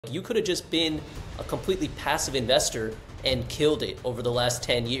You could have just been a completely passive investor and killed it over the last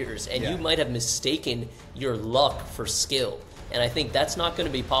 10 years, and you might have mistaken your luck for skill. And I think that's not going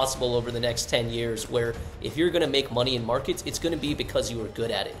to be possible over the next 10 years, where if you're going to make money in markets, it's going to be because you were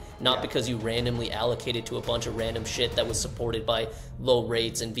good at it, not because you randomly allocated to a bunch of random shit that was supported by low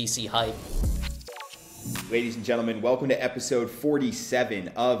rates and VC hype. Ladies and gentlemen, welcome to episode 47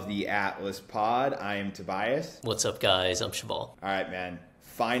 of the Atlas Pod. I am Tobias. What's up, guys? I'm Shival. All right, man.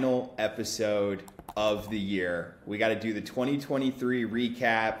 Final episode of the year. We got to do the 2023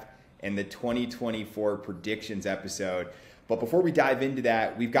 recap and the 2024 predictions episode. But before we dive into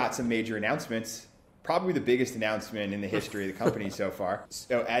that, we've got some major announcements. Probably the biggest announcement in the history of the company so far.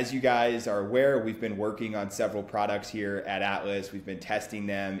 So as you guys are aware, we've been working on several products here at Atlas. We've been testing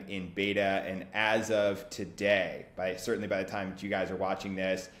them in beta. And as of today, certainly by the time that you guys are watching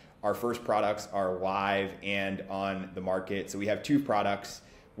this, our first products are live and on the market. So we have two products.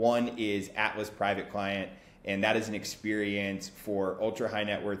 One is Atlas Private Client, and that is an experience for ultra high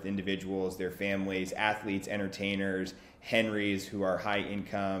net worth individuals, their families, athletes, entertainers, Henrys who are high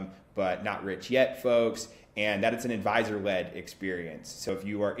income but not rich yet folks, and that it's an advisor-led experience. So if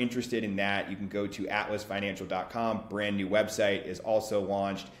you are interested in that, you can go to atlasfinancial.com. Brand new website is also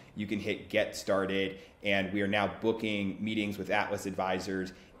launched. You can hit get started, and we are now booking meetings with Atlas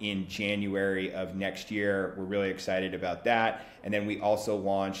advisors in January of next year. We're really excited about that. And then we also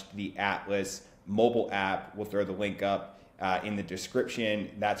launched the Atlas mobile app. We'll throw the link up in the description.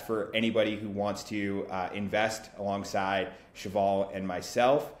 That's for anybody who wants to invest alongside Shival and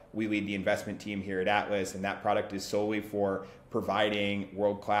myself. We lead the investment team here at Atlas, and that product is solely for providing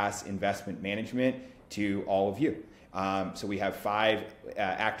world-class investment management to all of you. So we have 5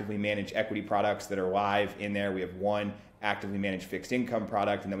 actively managed equity products that are live in there. We have 1 actively managed fixed income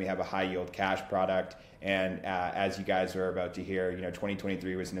product, and then we have a high yield cash product. And as you guys are about to hear,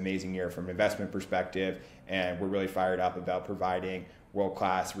 2023 was an amazing year from an investment perspective, and we're really fired up about providing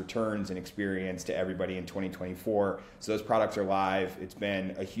world-class returns and experience to everybody in 2024. So those products are live. It's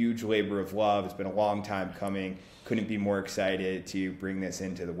been a huge labor of love. It's been a long time coming. Couldn't be more excited to bring this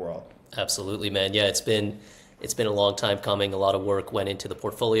into the world. Absolutely, man. Yeah, it's been a long time coming. A lot of work went into the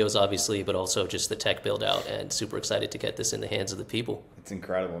portfolios, obviously, but also just the tech build out, and super excited to get this in the hands of the people. It's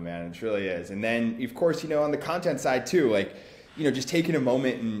incredible, man. It really is. And then, of course, on the content side too, just taking a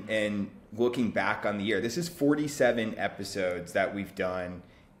moment and looking back on the year. This is 47 episodes that we've done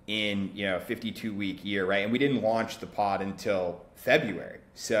in, a 52-week year, right? And we didn't launch the pod until February.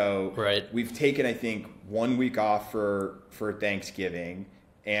 So we've taken, I think, 1 week off for Thanksgiving.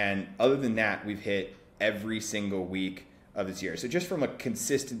 And other than that, we've hit every single week of this year. So just from a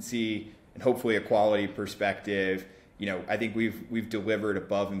consistency and hopefully a quality perspective, I think we've delivered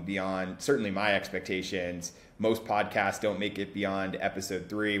above and beyond certainly my expectations. Most podcasts don't make it beyond episode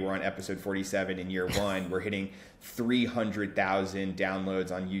 3. We're on episode 47 in year 1. We're hitting 300,000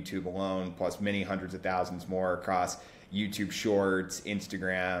 downloads on YouTube alone, plus many hundreds of thousands more across YouTube Shorts,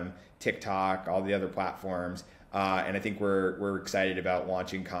 Instagram, TikTok, all the other platforms. And I think we're excited about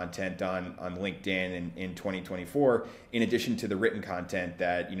launching content on LinkedIn in 2024, in addition to the written content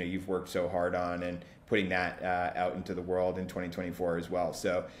that you've worked so hard on and putting that out into the world in 2024 as well.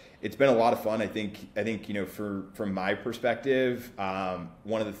 So it's been a lot of fun. I think from my perspective,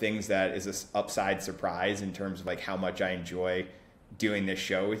 one of the things that is an upside surprise in terms of how much I enjoy doing this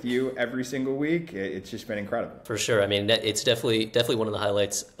show with you every single week. It's just been incredible. For sure. I mean, it's definitely one of the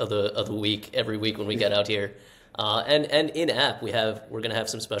highlights of the week every week when we get out here. And in app we're going to have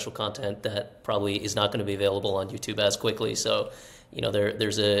some special content that probably is not going to be available on YouTube as quickly. So,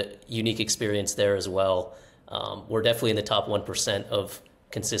 there's a unique experience there as well. We're definitely in the top 1% of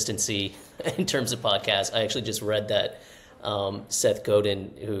consistency in terms of podcasts. I actually just read that Seth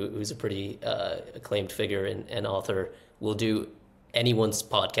Godin, who's a pretty acclaimed figure and author, will do anyone's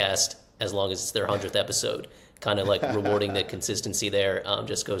podcast as long as it's their 100th episode. Kind of like rewarding the consistency there.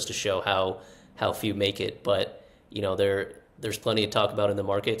 Just goes to show how few make it. But there's plenty to talk about in the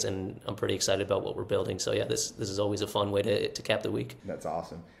markets, and I'm pretty excited about what we're building. So yeah, this is always a fun way to cap the week. That's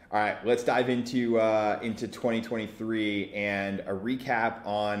awesome. All right, let's dive into 2023 and a recap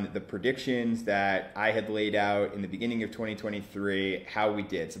on the predictions that I had laid out in the beginning of 2023, how we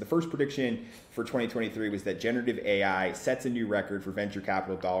did. So the first prediction for 2023 was that generative AI sets a new record for venture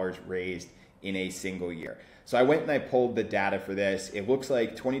capital dollars raised in a single year. So I went and I pulled the data for this. It looks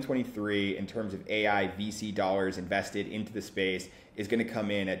like 2023, in terms of AI VC dollars invested into the space, is going to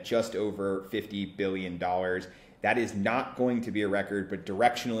come in at just over $50 billion. That is not going to be a record, but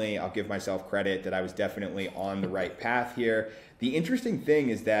directionally, I'll give myself credit that I was definitely on the right path here. The interesting thing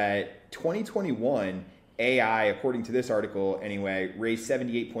is that 2021, AI, according to this article anyway, raised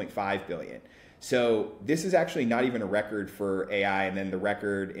 78.5 billion. So this is actually not even a record for AI. And then the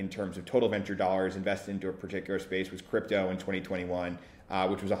record in terms of total venture dollars invested into a particular space was crypto in 2021,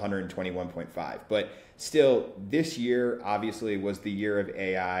 which was 121.5. But still, this year obviously was the year of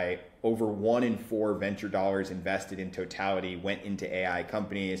AI. Over 1 in 4 venture dollars invested in totality went into AI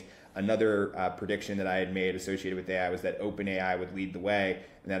companies. Another prediction that I had made associated with AI was that OpenAI would lead the way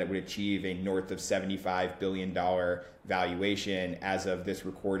and that it would achieve a north of $75 billion valuation. As of this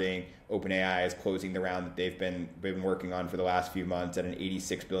recording, OpenAI is closing the round that they've been working on for the last few months at an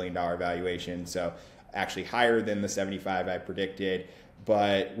 $86 billion valuation. So actually higher than the 75 I predicted.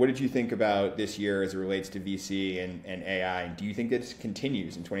 But what did you think about this year as it relates to VC and AI? And do you think this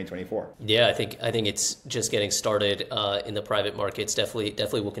continues in 2024? Yeah, I think it's just getting started in the private markets.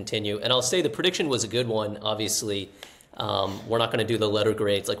 Definitely will continue. And I'll say the prediction was a good one. Obviously, we're not going to do the letter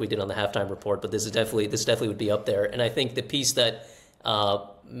grades like we did on the halftime report, but this definitely would be up there. And I think the piece that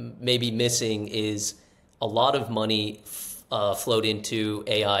may be missing is a lot of money flowed into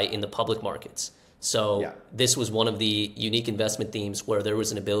AI in the public markets. So yeah. This was one of the unique investment themes where there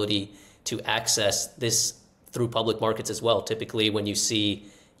was an ability to access this through public markets as well. Typically, when you see,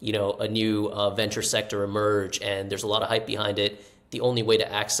 a new venture sector emerge and there's a lot of hype behind it, the only way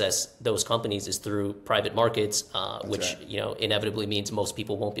to access those companies is through private markets, which right. Inevitably means most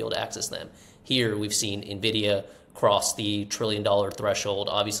people won't be able to access them. Here, we've seen NVIDIA cross the $1 trillion threshold.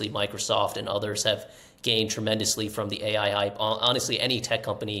 Obviously, Microsoft and others have gained tremendously from the AI hype. Honestly, any tech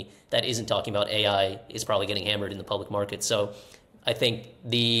company that isn't talking about AI is probably getting hammered in the public market. So I think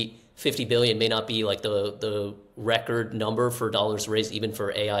the 50 billion may not be like the record number for dollars raised even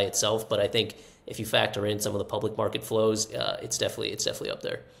for AI itself, but I think if you factor in some of the public market flows, it's definitely up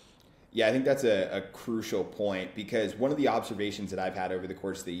there. Yeah, I think that's a crucial point, because one of the observations that I've had over the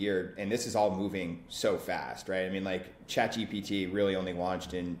course of the year, and this is all moving so fast, right? I mean, like ChatGPT really only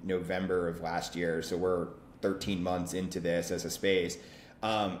launched in November of last year, so we're 13 months into this as a space.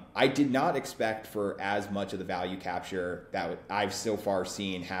 I did not expect for as much of the value capture that I've so far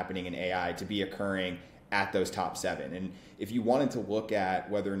seen happening in AI to be occurring at those top 7. And if you wanted to look at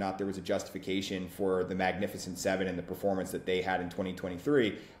whether or not there was a justification for the Magnificent 7 and the performance that they had in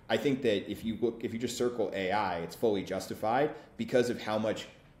 2023, I think that if you just circle AI, it's fully justified because of how much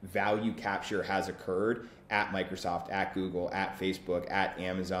value capture has occurred at Microsoft, at Google, at Facebook, at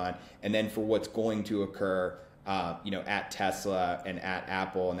Amazon, and then for what's going to occur at Tesla and at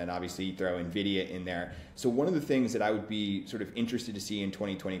Apple, and then obviously you throw NVIDIA in there. So one of the things that I would be sort of interested to see in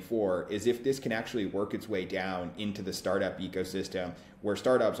 2024 is if this can actually work its way down into the startup ecosystem, where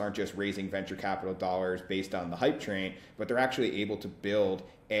startups aren't just raising venture capital dollars based on the hype train, but they're actually able to build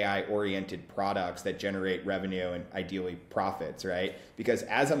AI-oriented products that generate revenue and ideally profits, right? Because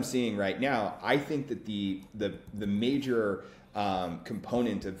as I'm seeing right now, I think that the major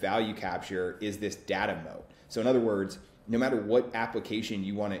component of value capture is this data moat. So in other words, no matter what application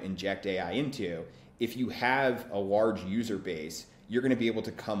you want to inject AI into, if you have a large user base, you're going to be able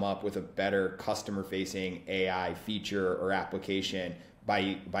to come up with a better customer-facing AI feature or application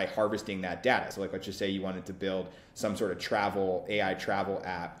by harvesting that data. So like, let's just say you wanted to build some sort of AI travel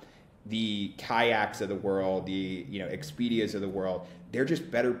app. The Kayaks of the world, the Expedias of the world, they're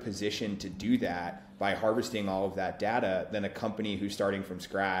just better positioned to do that by harvesting all of that data than a company who's starting from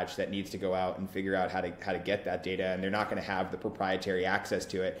scratch that needs to go out and figure out how to get that data, and they're not going to have the proprietary access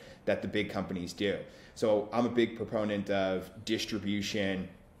to it that the big companies do. So I'm a big proponent of distribution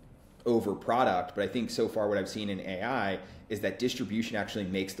over product, but I think so far what I've seen in AI is that distribution actually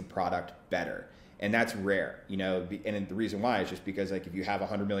makes the product better. And that's rare, and the reason why is just because like if you have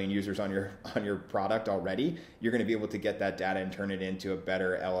 100 million users on your product already, you're going to be able to get that data and turn it into a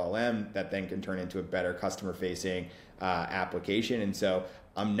better LLM that then can turn into a better customer-facing application. And so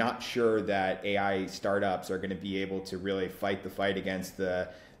I'm not sure that AI startups are going to be able to really fight the fight against the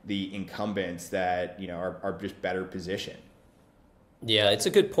incumbents that are just better positioned. Yeah, it's a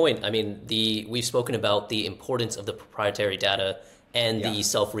good point. I mean, we've spoken about the importance of the proprietary data and the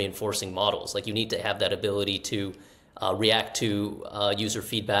self-reinforcing models. Like you need to have that ability to react to user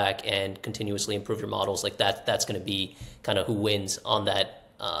feedback and continuously improve your models. Like that's going to be kind of who wins on that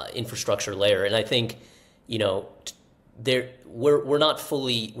infrastructure layer. And I think we're not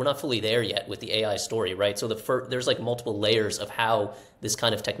fully there yet with the AI story, right? So there's like multiple layers of how this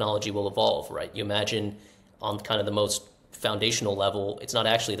kind of technology will evolve, right? You imagine on kind of the most foundational level, it's not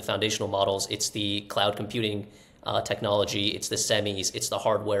actually the foundational models, it's the cloud computing technology, it's the semis, it's the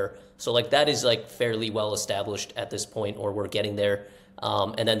hardware. So like that is like fairly well established at this point, or we're getting there.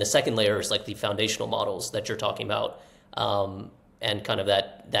 And then the second layer is like the foundational models that you're talking about, and kind of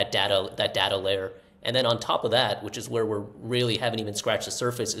that data layer. And then on top of that, which is where we're really haven't even scratched the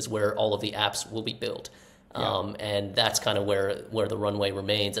surface, is where all of the apps will be built. And that's kind of where the runway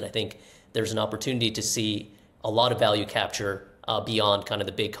remains. And I think there's an opportunity to see a lot of value capture beyond kind of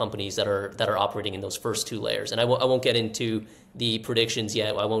the big companies that are operating in those first two layers. And I won't get into the predictions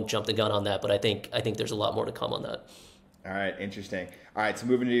yet. I won't jump the gun on that, but I think there's a lot more to come on that. All right, interesting. All right, so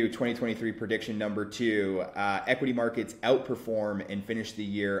moving to 2023 prediction number 2, equity markets outperform and finish the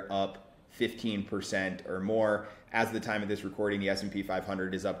year up 15% or more. As of the time of this recording, the S&P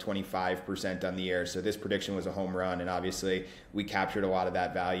 500 is up 25% on the year. So this prediction was a home run, and obviously we captured a lot of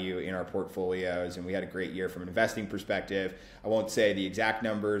that value in our portfolios, and we had a great year from an investing perspective. I won't say the exact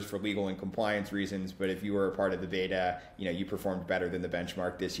numbers for legal and compliance reasons, but if you were a part of the beta, you performed better than the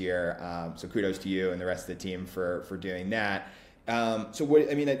benchmark this year. So kudos to you and the rest of the team for doing that. So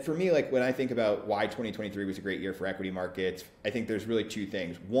for me, like when I think about why 2023 was a great year for equity markets, I think there's really two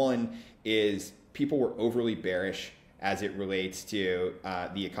things. One is people were overly bearish as it relates to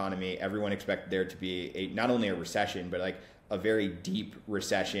the economy. Everyone expected there to be not only a recession, but like a very deep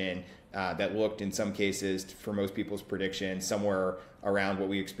recession that looked in some cases, for most people's predictions, somewhere around what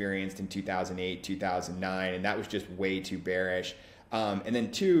we experienced in 2008, 2009. And that was just way too bearish. And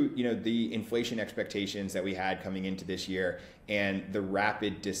then two, the inflation expectations that we had coming into this year and the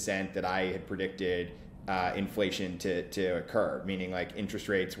rapid descent that I had predicted inflation to occur, meaning like interest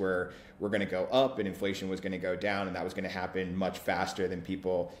rates were going to go up and inflation was going to go down, and that was going to happen much faster than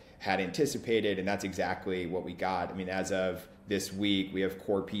people had anticipated. And that's exactly what we got. I mean, as of this week, we have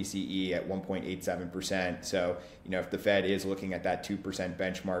core PCE at 1.87%. So, if the Fed is looking at that 2%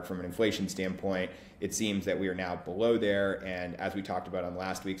 benchmark from an inflation standpoint, it seems that we are now below there. And as we talked about on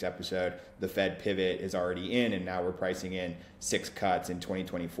last week's episode, the Fed pivot is already in, and now we're pricing in 6 cuts in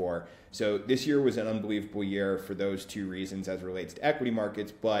 2024. So this year was an unbelievable year for those two reasons as it relates to equity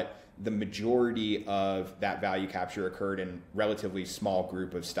markets, but the majority of that value capture occurred in relatively small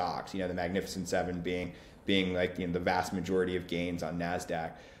group of stocks, the Magnificent Seven being like the vast majority of gains on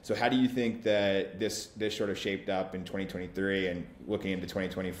NASDAQ. So how do you think that this sort of shaped up in 2023, and looking into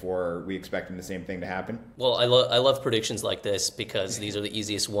 2024, are we expecting the same thing to happen? Well, I love predictions like this because these are the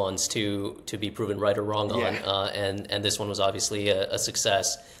easiest ones to be proven right or wrong on. And this one was obviously a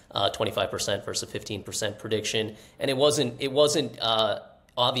success, 25% versus a 15% prediction. And it wasn't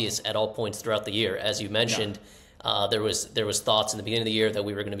obvious at all points throughout the year. As you mentioned, there was thoughts in the beginning of the year that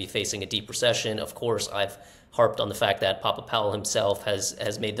we were going to be facing a deep recession. Of course, I've harped on the fact that Papa Powell himself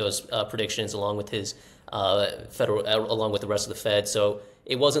has made those predictions along with his along with the rest of the Fed. So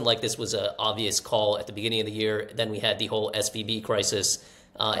it wasn't like this was an obvious call at the beginning of the year. Then we had the whole SVB crisis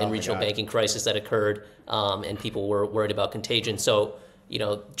and regional banking crisis that occurred, and people were worried about contagion. So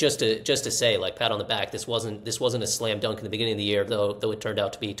just to say, like, pat on the back, this wasn't a slam dunk in the beginning of the year, though it turned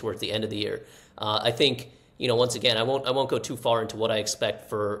out to be towards the end of the year. I think, once again, I won't go too far into what I expect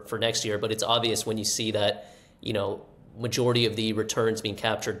for next year, but it's obvious when you see that, majority of the returns being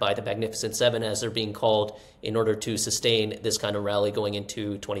captured by the Magnificent Seven, as they're being called, in order to sustain this kind of rally going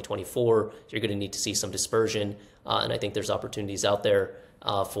into 2024, you're going to need to see some dispersion, and I think there's opportunities out there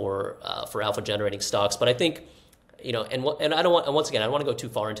for alpha generating stocks. But I think, and I don't want, once again, I don't want to go too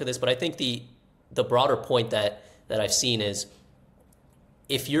far into this, but I think the broader point that I've seen is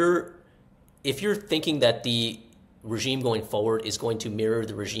if you're thinking that the regime going forward is going to mirror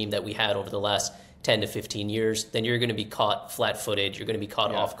the regime that we had over the last 10 to 15 years, then you're going to be caught flat-footed. You're going to be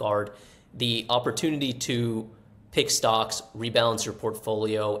caught off guard. The opportunity to pick stocks, rebalance your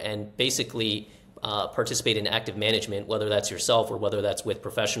portfolio, and basically participate in active management, whether that's yourself or whether that's with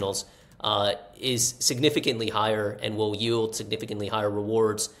professionals, is significantly higher and will yield significantly higher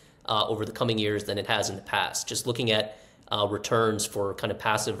rewards over the coming years than it has in the past. Just looking at returns for kind of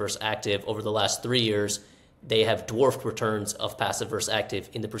passive versus active over the last 3 years, they have dwarfed returns of passive versus active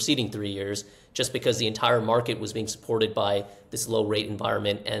in the preceding 3 years, just because the entire market was being supported by this low rate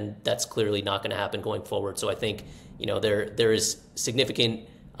environment, and that's clearly not going to happen going forward. So I think there is significant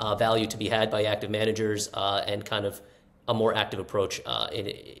value to be had by active managers and kind of a more active approach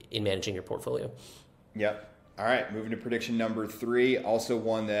in managing your portfolio. Yep. All right, moving to prediction number 3, also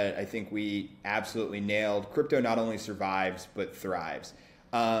one that I think we absolutely nailed. Crypto not only survives, but thrives.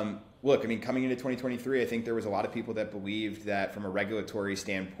 Look, I mean, coming into 2023, I think there was a lot of people that believed that from a regulatory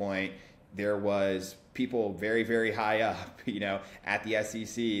standpoint, there was people very, very high up, at the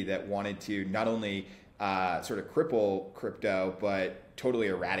SEC that wanted to not only sort of cripple crypto, but totally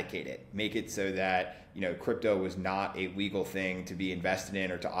eradicate it, make it so that, crypto was not a legal thing to be invested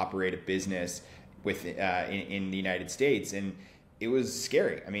in or to operate a business with in the United States. And it was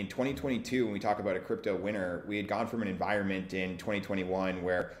scary. I mean, 2022, when we talk about a crypto winter, we had gone from an environment in 2021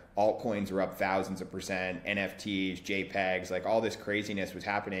 where altcoins were up thousands of percent, NFTs, JPEGs, like all this craziness was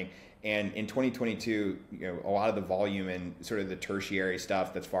happening. And in 2022, a lot of the volume and sort of the tertiary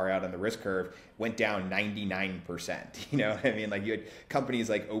stuff that's far out on the risk curve went down 99%. You know what I mean? Like you had companies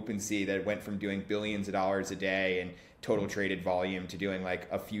like OpenSea that went from doing billions of dollars a day in total traded volume to doing like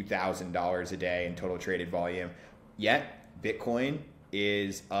a few $1,000s a day in total traded volume. Yet Bitcoin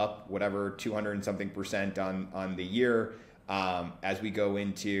is up whatever 200 and something percent on the year. As we go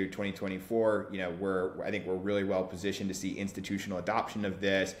into 2024, I think we're really well positioned to see institutional adoption of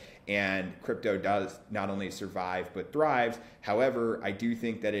this, and crypto does not only survive but thrives. However, I do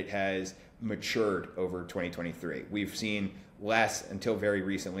think that it has matured over 2023. We've seen less, until very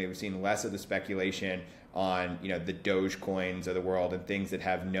recently, we've seen less of the speculation on the Doge coins of the world and things that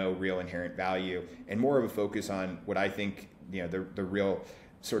have no real inherent value, and more of a focus on what I think the real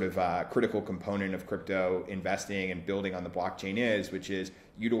sort of critical component of crypto investing and building on the blockchain is, which is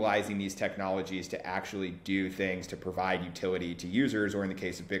utilizing these technologies to actually do things to provide utility to users, or in the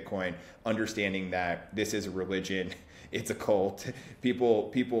case of Bitcoin, understanding that this is a religion, it's a cult. People,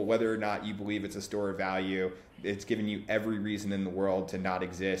 whether or not you believe it's a store of value, it's given you every reason in the world to not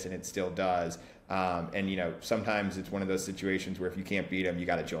exist, and it still does. And sometimes it's one of those situations where if you can't beat them, you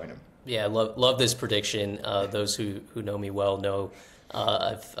got to join them. Yeah, love this prediction. Those who know me well know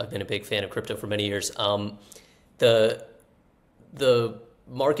I've been a big fan of crypto for many years. The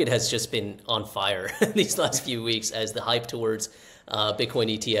market has just been on fire these last few weeks as the hype towards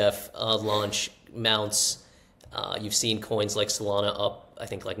Bitcoin ETF launch mounts. You've seen coins like Solana up, I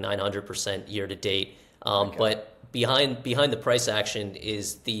think, like 900% year to date. Okay. But behind the price action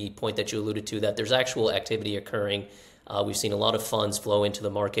is the point that you alluded to, that there's actual activity occurring. We've seen a lot of funds flow into the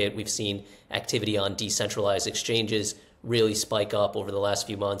market. We've seen activity on decentralized exchanges really spike up over the last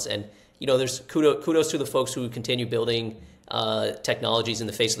few months. And, there's kudos to the folks who continue building technologies in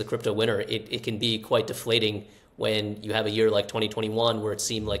the face of the crypto winter. It can be quite deflating when you have a year like 2021 where it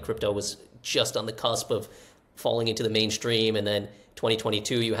seemed like crypto was just on the cusp of falling into the mainstream. And then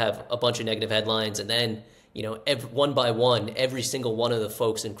 2022, you have a bunch of negative headlines. And then, one by one, every single one of the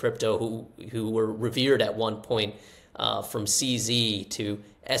folks in crypto who were revered at one point, from CZ to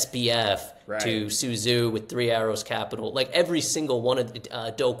SBF, right, to Suzu with Three Arrows Capital, like every single one of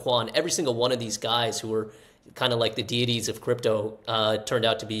Do Kwon, every single one of these guys who were kind of like the deities of crypto turned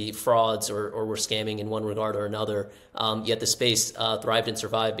out to be frauds or were scamming in one regard or another. Yet the space thrived and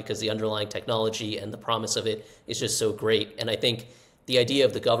survived because the underlying technology and the promise of it is just so great. And I think the idea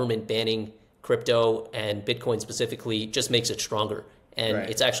of the government banning crypto and Bitcoin specifically just makes it stronger. And right,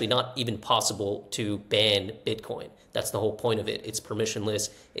 it's actually not even possible to ban Bitcoin. That's the whole point of it. It's permissionless,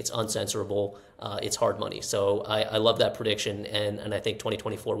 it's uncensorable, it's hard money. So I love that prediction, and I think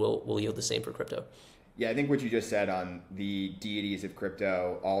 2024 will yield the same for crypto. Yeah, I think what you just said on the deities of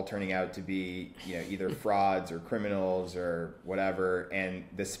crypto all turning out to be either frauds or criminals or whatever, and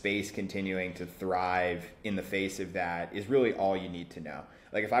the space continuing to thrive in the face of that is really all you need to know.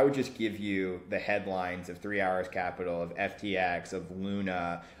 Like if I would just give you the headlines of 3 Hours Capital, of FTX, of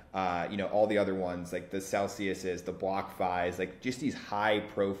Luna, all the other ones like the Celsiuses, the BlockFis, like just these high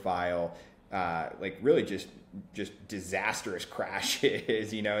profile, like really just disastrous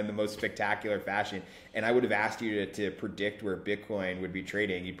crashes, in the most spectacular fashion. And I would have asked you to predict where Bitcoin would be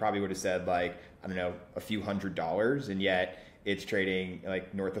trading. You probably would have said like, I don't know, a few $100s, and yet it's trading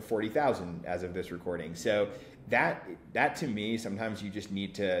like north of 40,000 as of this recording. So that to me, sometimes you just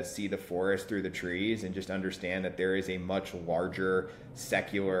need to see the forest through the trees and just understand that there is a much larger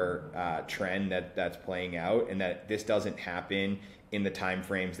secular trend that's playing out, and that this doesn't happen in the time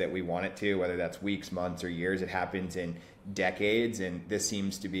frames that we want it to, whether that's weeks, months, or years. It happens in decades, and this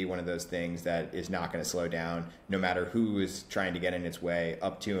seems to be one of those things that is not going to slow down no matter who is trying to get in its way,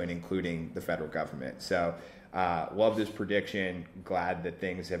 up to and including the federal government. So love this prediction. Glad that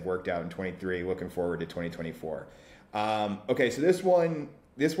things have worked out in 23. Looking forward to 2024. Okay, so this one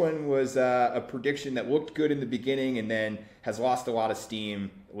was a prediction that looked good in the beginning and then has lost a lot of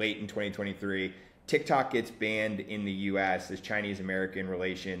steam late in 2023. TikTok gets banned in the U.S. as Chinese-American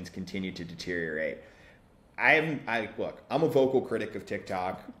relations continue to deteriorate. Look, I'm a vocal critic of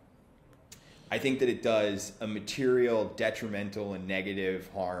TikTok. I think that it does a material, detrimental, and negative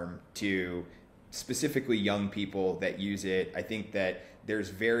harm to specifically young people that use it. I think that there's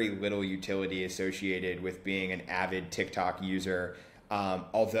very little utility associated with being an avid TikTok user.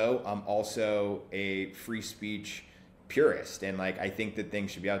 Although I'm also a free speech purist, and I think that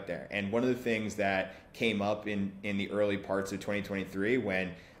things should be out there. And one of the things that came up in the early parts of 2023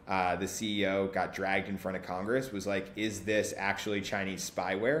 when the CEO got dragged in front of Congress was like, is this actually Chinese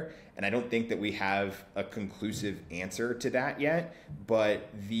spyware? And I don't think that we have a conclusive answer to that yet. But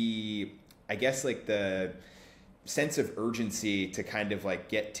I guess like the sense of urgency to kind of like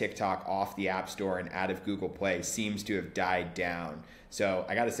get TikTok off the App Store and out of Google Play seems to have died down. So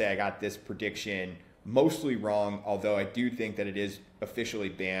I got to say I got this prediction mostly wrong, although I do think that it is officially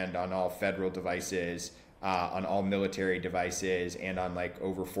banned on all federal devices, on all military devices, and on like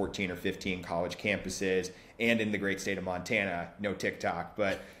over 14 or 15 college campuses, and in the great state of Montana, no TikTok.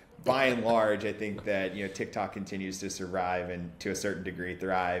 But by and large, I think that, you know, TikTok continues to survive and to a certain degree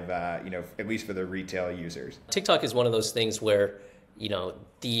thrive, you know, at least for the retail users. TikTok is one of those things where, you know,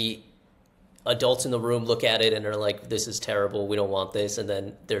 the adults in the room look at it and are like, this is terrible, we don't want this. And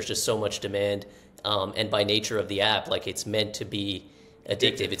then there's just so much demand. And by nature of the app, like, it's meant to be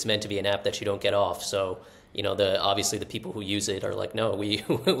addictive. It's meant to be an app that you don't get off. So, you know, obviously the people who use it are like, no, we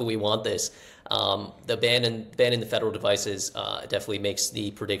we want this. The ban in the federal devices definitely makes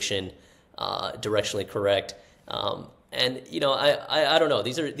the prediction directionally correct. And you know, I don't know.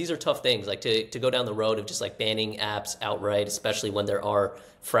 These are tough things. Like to go down the road of just like banning apps outright, especially when there are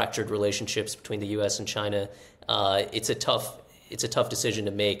fractured relationships between the U.S. and China. It's a tough decision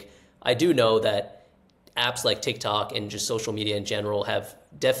to make. I do know that apps like TikTok and just social media in general have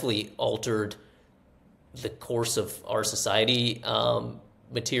definitely altered the course of our society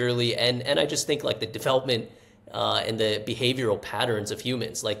materially, and I just think like the development and the behavioral patterns of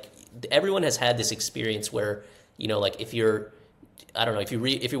humans. Like everyone has had this experience where, you know, like if you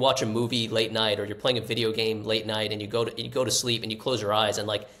watch a movie late night, or you're playing a video game late night, and you go to sleep and you close your eyes, and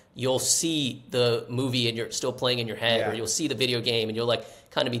like you'll see the movie and you're still playing in your head, or you'll see the video game and you'll like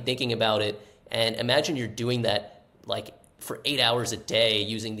kind of be thinking about it. And imagine you're doing that like for 8 hours a day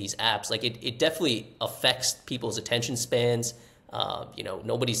using these apps. Like it definitely affects people's attention spans. You know,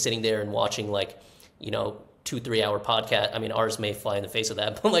 nobody's sitting there and watching like, you know, 2-3 hour podcast. I mean, ours may fly in the face of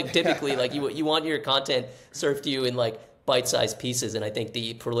that, but like typically like you want your content served to you in like bite-sized pieces. And I think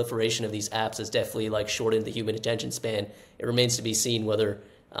the proliferation of these apps has definitely like shortened the human attention span. It remains to be seen whether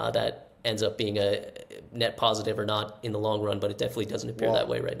that ends up being a net positive or not in the long run, but it definitely doesn't appear that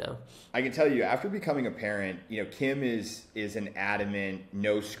way right now. I can tell you, after becoming a parent, you know, Kim is an adamant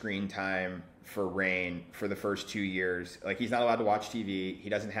no screen time for Rain for the first 2 years. Like, he's not allowed to watch TV. He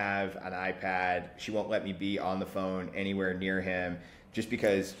doesn't have an iPad. She won't let me be on the phone anywhere near him, just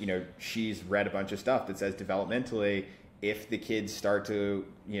because, you know, she's read a bunch of stuff that says developmentally, if the kids start to,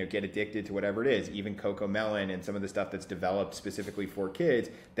 you know, get addicted to whatever it is, even Coco Melon and some of the stuff that's developed specifically for kids,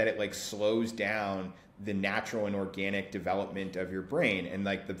 that it like slows down the natural and organic development of your brain. And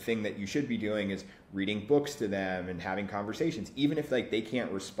like the thing that you should be doing is reading books to them and having conversations, even if like they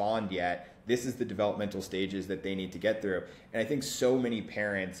can't respond yet. This is the developmental stages that they need to get through. And I think so many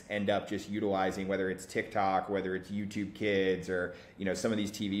parents end up just utilizing, whether it's TikTok, whether it's YouTube Kids, or, you know, some of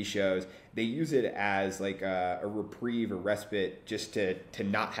these TV shows, they use it as like a reprieve or respite, just to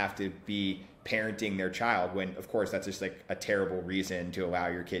not have to be parenting their child, when of course that's just like a terrible reason to allow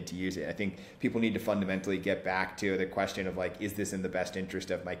your kid to use it. I think people need to fundamentally get back to the question of like, is this in the best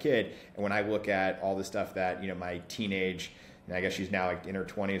interest of my kid? And when I look at all the stuff that, you know, my teenage, and I guess she's now like in her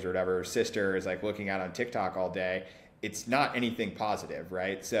 20s or whatever, her sister is like looking at on TikTok all day, it's not anything positive,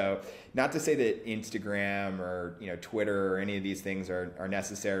 right? So not to say that Instagram or, you know, Twitter or any of these things are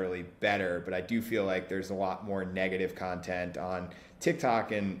necessarily better, but I do feel like there's a lot more negative content on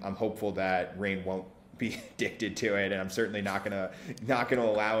TikTok, and I'm hopeful that Rain won't be addicted to it, and I'm certainly not gonna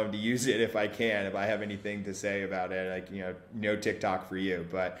allow him to use it if I can. If I have anything to say about it, like, you know, no TikTok for you.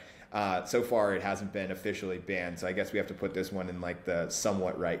 But so far it hasn't been officially banned, so I guess we have to put this one in like the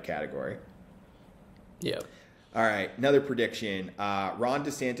somewhat right category. Yeah. All right, another prediction. Ron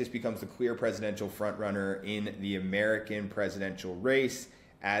DeSantis becomes the clear presidential frontrunner in the American presidential race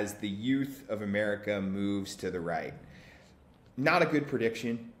as the youth of America moves to the right. Not a good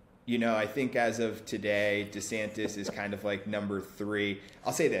prediction. You know, I think as of today, DeSantis is kind of like number 3.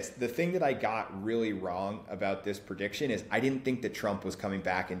 I'll say this. The thing that I got really wrong about this prediction is I didn't think that Trump was coming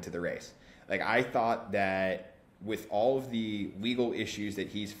back into the race. Like, I thought that with all of the legal issues that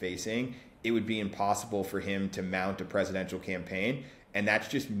he's facing, it would be impossible for him to mount a presidential campaign. And that's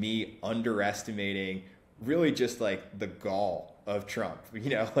just me underestimating really just like the gall of Trump.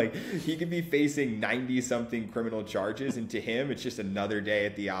 Like he could be facing 90-something criminal charges, and to him, it's just another day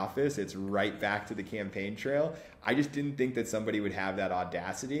at the office. It's right back to the campaign trail. I just didn't think that somebody would have that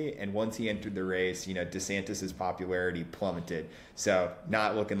audacity. And once he entered the race, DeSantis's popularity plummeted. So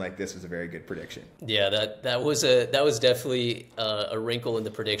not looking like this was a very good prediction. Yeah, that was definitely a wrinkle in the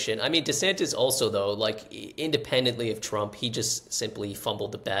prediction. I mean, DeSantis also, though, like independently of Trump, he just simply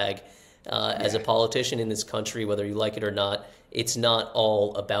fumbled the bag. As a politician in this country, whether you like it or not, it's not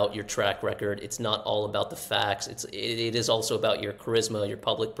all about your track record. It's not all about the facts. It is also about your charisma, your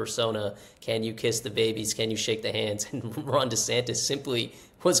public persona. Can you kiss the babies? Can you shake the hands? And Ron DeSantis simply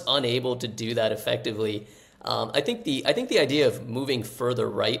was unable to do that effectively. I think the idea of moving further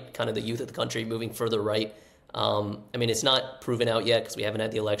right, kind of the youth of the country moving further right. I mean, it's not proven out yet because we haven't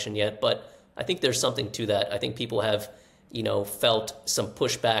had the election yet, but I think there's something to that. I think people have felt some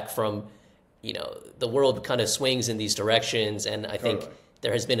pushback from, the world kind of swings in these directions. And I think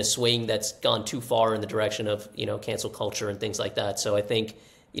there has been a swing that's gone too far in the direction of, cancel culture and things like that. So I think,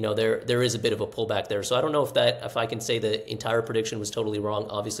 there is a bit of a pullback there. So I don't know if I can say the entire prediction was totally wrong.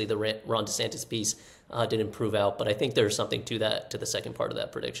 Obviously the Ron DeSantis piece didn't prove out, but I think there's something to that, to the second part of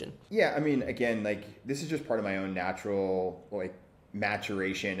that prediction. Yeah. I mean, again, like this is just part of my own natural,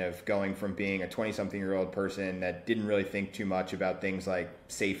 maturation of going from being a 20-something-year-old person that didn't really think too much about things like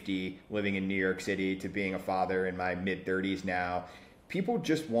safety, living in New York City, to being a father in my mid-30s now. People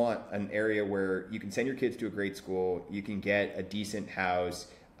just want an area where you can send your kids to a great school, you can get a decent house,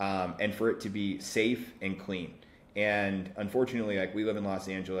 and for it to be safe and clean. And unfortunately, like we live in Los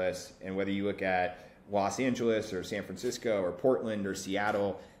Angeles, and whether you look at Los Angeles or San Francisco or Portland or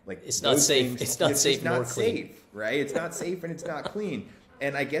Seattle, like it's not safe. It's not safe nor clean. Safe, right? It's not safe and it's not clean.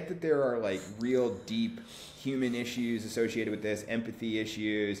 And I get that there are like real deep human issues associated with this, empathy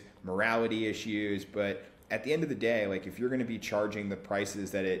issues, morality issues, but at the end of the day, like if you're going to be charging the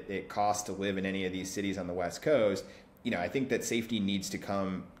prices that it costs to live in any of these cities on the West Coast, I think that safety needs to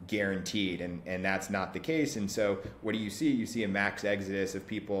come guaranteed, and that's not the case. And so what do? You see a max exodus of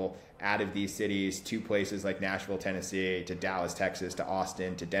people out of these cities to places like Nashville, Tennessee, to Dallas, Texas, to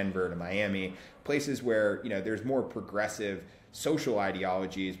Austin, to Denver, to Miami, places where, there's more progressive social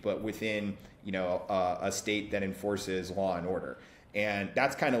ideologies, but within, a state that enforces law and order. And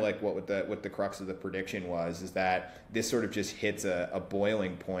that's kind of like what the crux of the prediction was, is that this sort of just hits a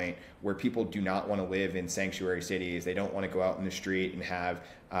boiling point where people do not want to live in sanctuary cities. They don't want to go out in the street and have,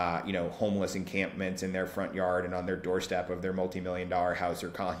 homeless encampments in their front yard and on their doorstep of their multi-million-dollar house or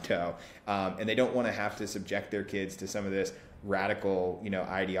condo. And they don't want to have to subject their kids to some of this radical,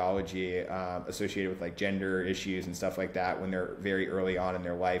 ideology associated with like gender issues and stuff like that when they're very early on in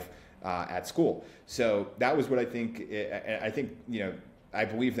their life. At school. So that was what I think. I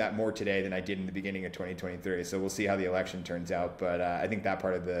believe that more today than I did in the beginning of 2023. So we'll see how the election turns out. But I think that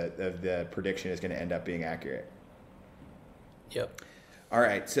part of the prediction is going to end up being accurate. Yep. All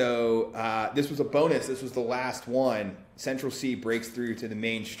right. So this was a bonus. This was the last one. Central C breaks through to the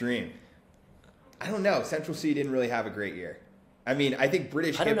mainstream. I don't know. Central C didn't really have a great year. I mean, I think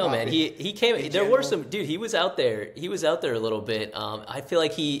British hip-hop... I don't know, man. He came... There were some... Dude, he was out there. He was out there a little bit. I feel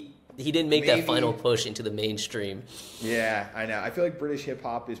like he didn't make that final push into the mainstream. Yeah, I know. I feel like British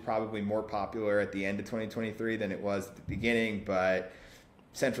hip-hop is probably more popular at the end of 2023 than it was at the beginning, but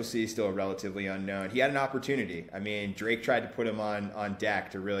Central C is still relatively unknown. He had an opportunity. I mean, Drake tried to put him on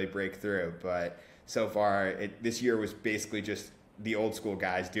deck to really break through, but so far, this year was basically just the old school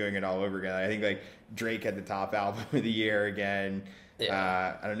guys doing it all over again. I think like Drake had the top album of the year again.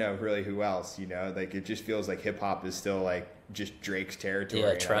 Yeah. I don't know really who else, like it just feels like hip hop is still like just Drake's territory.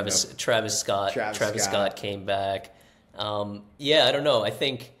 Yeah, Travis Scott came back. I don't know. I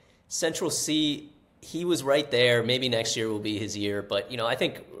think Central C, he was right there. Maybe next year will be his year, but I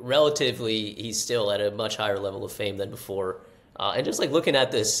think relatively he's still at a much higher level of fame than before. And just like looking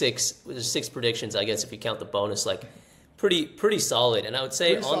at the six predictions, I guess if you count the bonus, like pretty solid. And I would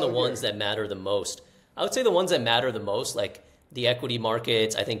say on the ones that matter the most, like the equity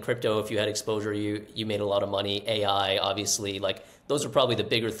markets, I think crypto, if you had exposure, you made a lot of money. AI, obviously, like those are probably the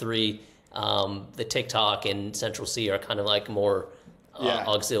bigger three. The TikTok and Central C are kind of like more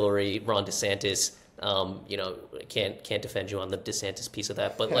auxiliary. Ron DeSantis, can't defend you on the DeSantis piece of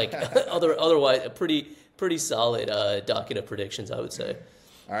that, but like otherwise, a pretty solid docket of predictions, I would say.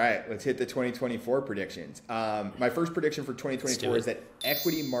 All right, let's hit the 2024 predictions. My first prediction for 2024 is that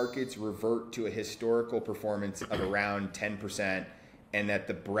equity markets revert to a historical performance of around 10% and that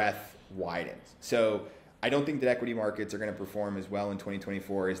the breadth widens. So I don't think that equity markets are going to perform as well in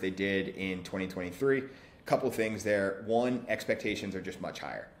 2024 as they did in 2023. A couple of things there. One, expectations are just much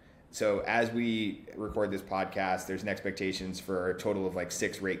higher. So as we record this podcast, there's an expectations for a total of like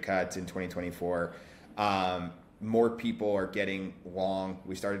 6 rate cuts in 2024. More people are getting long.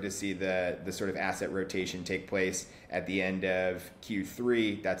 We started to see the sort of asset rotation take place at the end of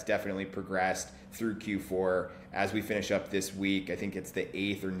Q3. That's definitely progressed through Q4. As we finish up this week, I think it's the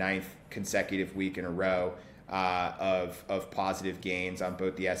 8th or 9th consecutive week in a row of positive gains on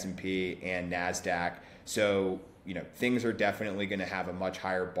both the S&P and NASDAQ. So, things are definitely going to have a much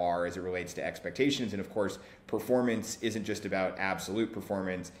higher bar as it relates to expectations. And of course, performance isn't just about absolute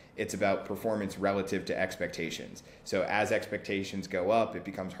performance. It's about performance relative to expectations. So as expectations go up, it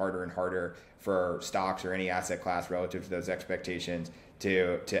becomes harder and harder for stocks or any asset class relative to those expectations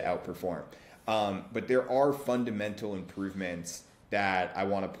to outperform. But there are fundamental improvements that I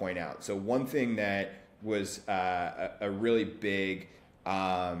want to point out. So one thing that was a really big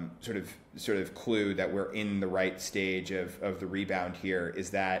sort of clue that we're in the right stage of the rebound here is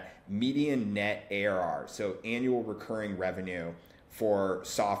that median net ARR, so annual recurring revenue for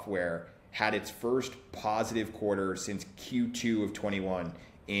software, had its first positive quarter since Q2 of 21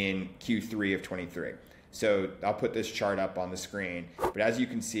 in Q3 of 23. So I'll put this chart up on the screen, but as you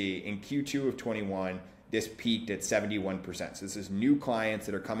can see in Q2 of 21, this peaked at 71%. So this is new clients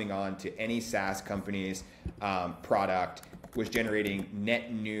that are coming on to any SaaS company's product, was generating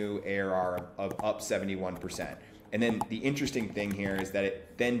net new ARR of up 71%. And then the interesting thing here is that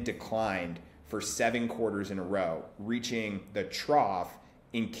it then declined for 7 quarters in a row, reaching the trough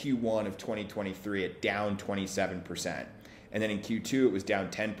in Q1 of 2023 at down 27%. And then in Q2, it was down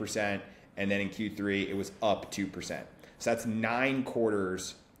 10%. And then in Q3, it was up 2%. So that's 9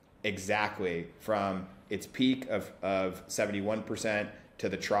 quarters exactly from its peak of 71% to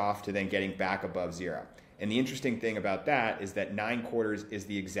the trough to then getting back above zero. And the interesting thing about that is that 9 quarters is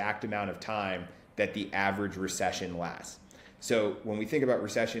the exact amount of time that the average recession lasts. So when we think about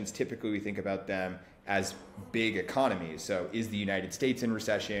recessions, typically we think about them as big economies. So is the United States in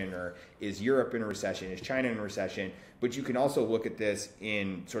recession, or is Europe in a recession? Is China in a recession? But you can also look at this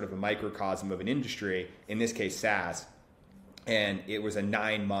in sort of a microcosm of an industry, in this case SaaS, and it was a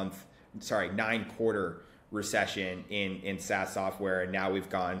 9 quarter recession in SaaS software, and now we've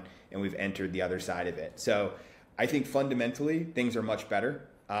gone and we've entered the other side of it. So I think fundamentally things are much better.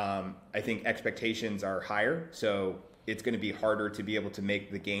 I think expectations are higher, so it's going to be harder to be able to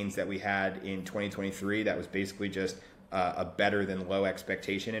make the gains that we had in 2023. That was basically just a better than low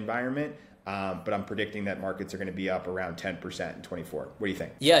expectation environment. But I'm predicting that markets are going to be up around 10% in 24. What do you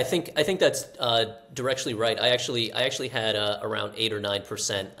think? Yeah, I think that's directionally right. I actually had around 8 or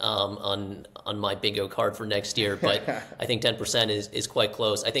 9% on my bingo card for next year, but I think 10% is quite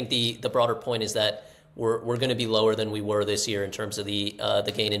close. I think the broader point is that we're going to be lower than we were this year in terms of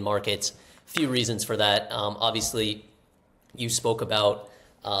the gain in markets. Few reasons for that. Obviously, you spoke about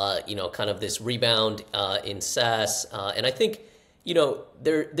kind of this rebound in SaaS, and I think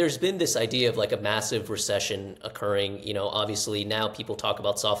there's been this idea of like a massive recession occurring. Obviously now people talk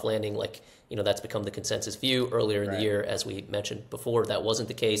about soft landing, like that's become the consensus view. Earlier in the year, as we mentioned before, that wasn't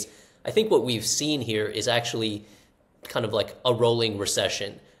the case. I think what we've seen here is actually kind of like a rolling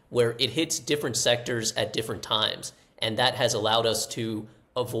recession where it hits different sectors at different times, and that has allowed us to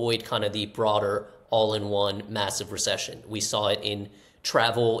avoid kind of the broader all-in-one massive recession. We saw it in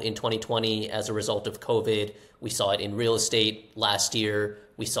travel in 2020 as a result of COVID. We saw it in real estate last year.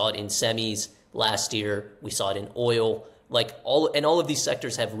 We saw it in semis last year. We saw it in oil. All of these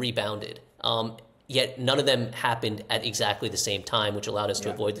sectors have rebounded. Yet none of them happened at exactly the same time, which allowed us to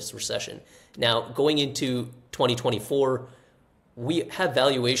avoid this recession. Now, going into 2024, we have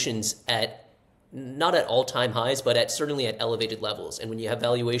valuations at not at all-time highs, but certainly at elevated levels. And when you have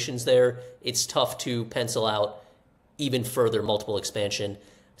valuations there, it's tough to pencil out even further multiple expansion.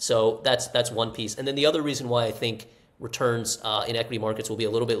 So that's one piece. And then the other reason why I think returns in equity markets will be a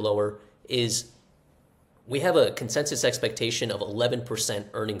little bit lower is we have a consensus expectation of 11%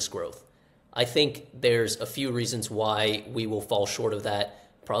 earnings growth. I think there's a few reasons why we will fall short of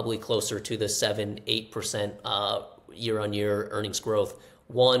that, probably closer to the 7-8% year-on-year earnings growth.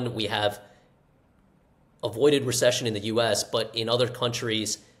 One, we have avoided recession in the US, but in other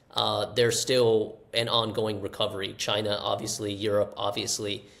countries, there's still an ongoing recovery. China, obviously, Europe,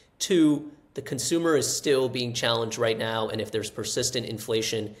 obviously. Two, the consumer is still being challenged right now, and if there's persistent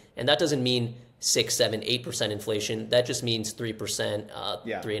inflation, and that doesn't mean 6, 7, 8% inflation, that just means 3%,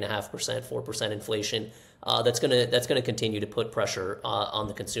 3.5%, 4% inflation. That's gonna continue to put pressure on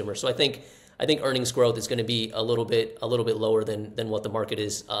the consumer. So I think earnings growth is going to be a little bit lower than what the market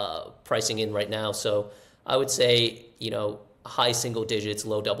is pricing in right now. So I would say high single digits,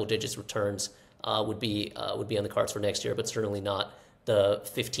 low double digits returns would be on the cards for next year, but certainly not the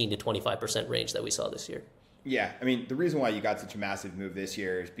 15 to 25% range that we saw this year. Yeah, I mean, the reason why you got such a massive move this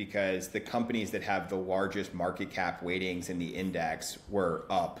year is because the companies that have the largest market cap weightings in the index were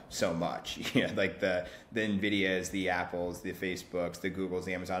up so much. Like the NVIDIAs, the Apples, the Facebooks, the Googles,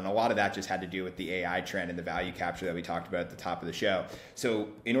 the Amazon. And a lot of that just had to do with the AI trend and the value capture that we talked about at the top of the show. So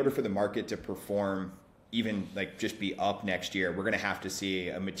in order for the market to perform, even like just be up next year, we're going to have to see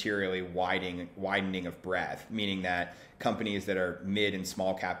a materially widening of breadth, meaning that companies that are mid and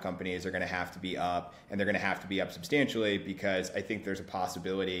small cap companies are going to have to be up, and they're going to have to be up substantially, because I think there's a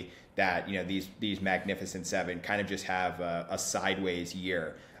possibility that these Magnificent Seven kind of just have a sideways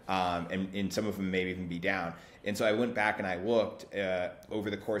year, and some of them may even be down. And so I went back and I looked over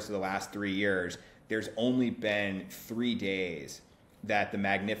the course of the last 3 years. There's only been 3 days that the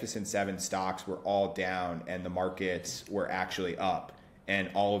Magnificent Seven stocks were all down and the markets were actually up.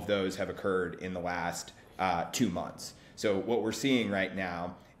 And all of those have occurred in the last 2 months. So what we're seeing right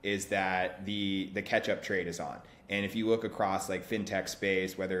now is that the catch-up trade is on. And if you look across like fintech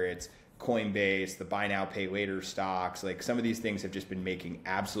space, whether it's Coinbase, the buy now, pay later stocks, like some of these things have just been making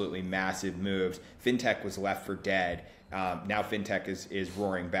absolutely massive moves. Fintech was left for dead. Now fintech is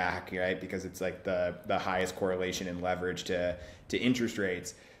roaring back, right? Because it's like the highest correlation and leverage to interest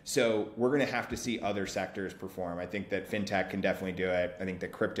rates. So we're going to have to see other sectors perform. I think that fintech can definitely do it. I think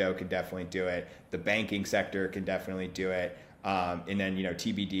that crypto can definitely do it. The banking sector can definitely do it. And then,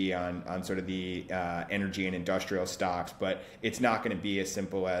 TBD on sort of the energy and industrial stocks, but it's not going to be as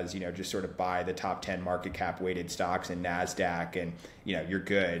simple as, just sort of buy the top 10 market cap weighted stocks in NASDAQ and, you're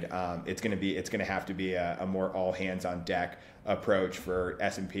good. It's going to have to be a more all hands on deck approach for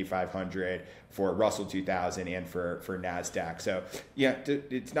S&P 500, for Russell 2000, and for NASDAQ. So yeah,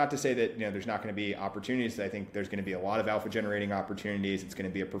 it's not to say that, there's not going to be opportunities. I think there's going to be a lot of alpha generating opportunities. It's going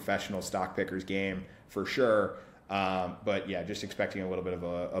to be a professional stock pickers game for sure. But yeah, just expecting a little bit of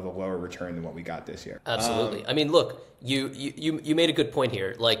a lower return than what we got this year. Absolutely. I mean, look, you made a good point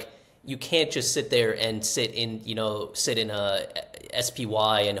here. Like, you can't just sit there and sit in a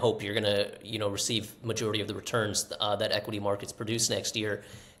SPY and hope you're gonna receive majority of the returns that equity markets produce next year.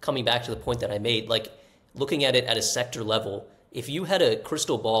 Coming back to the point that I made, like looking at it at a sector level, if you had a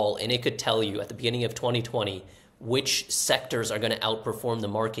crystal ball and it could tell you at the beginning of 2020 which sectors are going to outperform the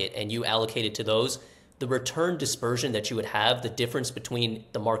market, and you allocated to those, the return dispersion that you would have, the difference between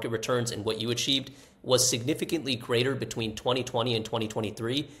the market returns and what you achieved, was significantly greater between 2020 and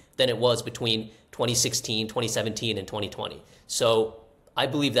 2023 than it was between 2016, 2017, and 2020. So I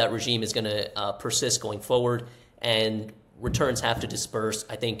believe that regime is going to persist going forward, and returns have to disperse.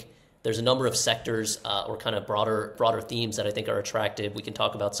 I think there's a number of sectors or kind of broader themes that I think are attractive. We can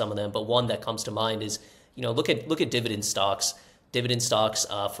talk about some of them, but one that comes to mind is, look at dividend stocks. Dividend stocks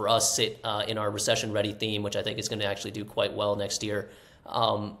for us sit in our recession-ready theme, which I think is going to actually do quite well next year.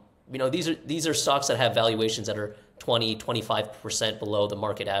 These are stocks that have valuations that are 20, 25% below the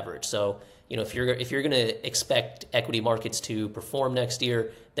market average. So, if you're going to expect equity markets to perform next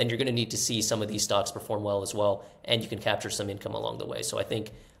year, then you're going to need to see some of these stocks perform well as well, and you can capture some income along the way. So I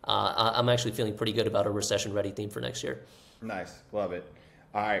think I'm actually feeling pretty good about a recession-ready theme for next year. Nice, love it.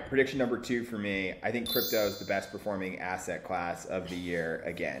 All right, prediction number 2 for me. I think crypto is the best performing asset class of the year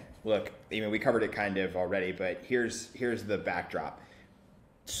again. Look, we covered it kind of already, but here's the backdrop.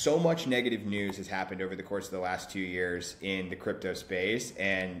 So much negative news has happened over the course of the last 2 years in the crypto space,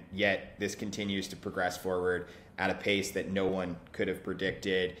 and yet this continues to progress forward at a pace that no one could have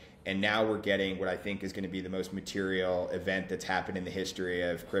predicted. And now we're getting what I think is going to be the most material event that's happened in the history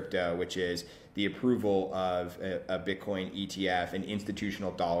of crypto, which is the approval of a Bitcoin ETF and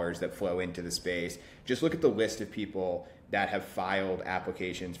institutional dollars that flow into the space. Just look at the list of people that have filed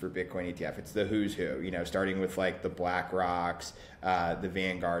applications for Bitcoin ETF. It's the who's who, starting with like the BlackRocks, the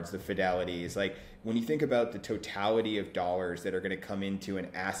Vanguards, the Fidelities. Like, when you think about the totality of dollars that are going to come into an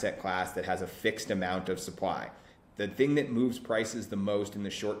asset class that has a fixed amount of supply, the thing that moves prices the most in the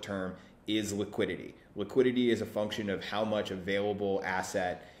short term is liquidity. Liquidity is a function of how much available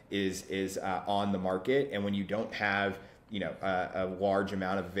asset is on the market, and when you don't have a large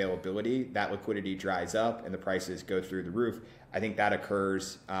amount of availability, that liquidity dries up and the prices go through the roof. I think that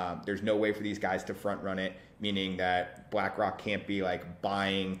occurs. There's no way for these guys to front run it, meaning that BlackRock can't be like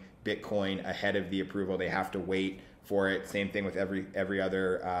buying Bitcoin ahead of the approval. They have to wait for it. Same thing with every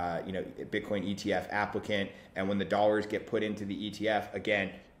other Bitcoin ETF applicant. And when the dollars get put into the ETF,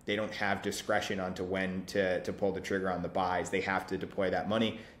 again, they don't have discretion onto when to pull the trigger on the buys. They have to deploy that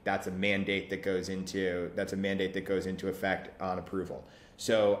money. That's a mandate that goes into effect on approval.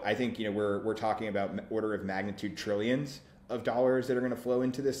 So I think we're talking about order of magnitude trillions of dollars that are going to flow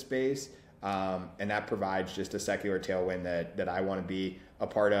into this space. And that provides just a secular tailwind that I want to be a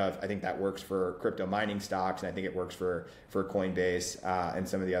part of. I think that works for crypto mining stocks, and I think it works for Coinbase and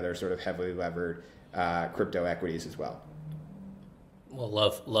some of the other sort of heavily levered crypto equities as well. Well,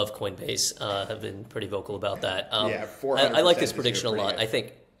 love Coinbase. Have been pretty vocal about that. Yeah, I like this prediction a lot. I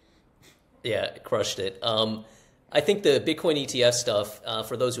think, yeah, crushed it. I think the Bitcoin ETF stuff,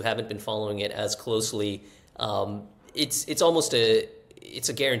 for those who haven't been following it as closely, it's almost it's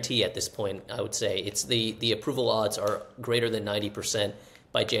a guarantee at this point. I would say it's the approval odds are greater than 90%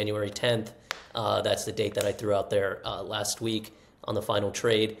 by January 10th. That's the date that I threw out there last week on the final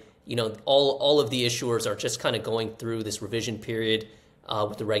trade. You know, all of the issuers are just kind of going through this revision period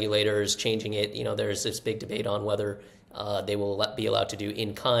with the regulators changing it. You know, there's this big debate on whether they will be allowed to do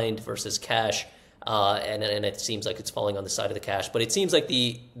in kind versus cash. And it seems like it's falling on the side of the cash, but it seems like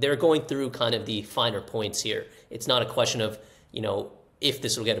they're going through kind of the finer points here. It's not a question of, you know, if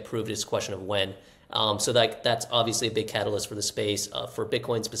this will get approved, it's a question of when. So that's obviously a big catalyst for the space. For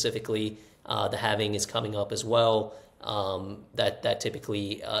Bitcoin specifically, the halving is coming up as well. That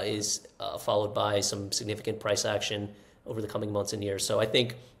typically is followed by some significant price action over the coming months and years. So I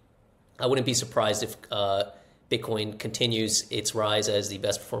think I wouldn't be surprised if Bitcoin continues its rise as the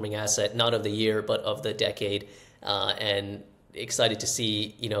best performing asset, not of the year, but of the decade, and excited to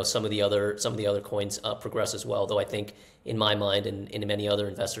see, you know, some of the other coins progress as well. Though I think in my mind and in many other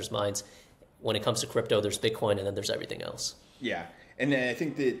investors' minds, when it comes to crypto, there's Bitcoin and then there's everything else. Yeah. And then I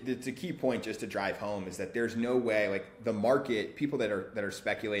think the key point just to drive home is that there's no way, like the market, people that are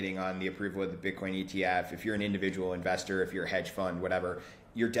speculating on the approval of the Bitcoin ETF, if you're an individual investor, if you're a hedge fund, whatever,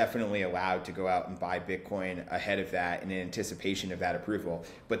 you're definitely allowed to go out and buy Bitcoin ahead of that in anticipation of that approval.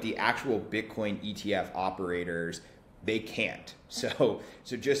 But the actual Bitcoin ETF operators, they can't. So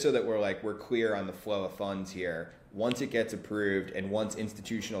just so that we're clear on the flow of funds here, once it gets approved and once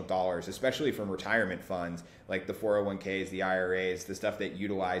institutional dollars, especially from retirement funds like the 401ks, the IRAs, the stuff that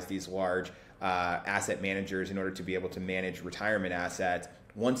utilize these large asset managers in order to be able to manage retirement assets,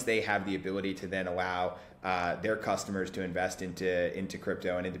 once they have the ability to then allow their customers to invest into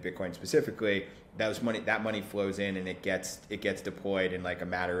crypto and into Bitcoin specifically, that money flows in and it gets deployed in like a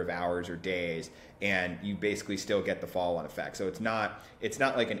matter of hours or days, and you basically still get the follow-on effect. So it's not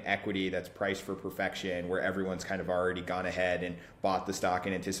like an equity that's priced for perfection where everyone's kind of already gone ahead and bought the stock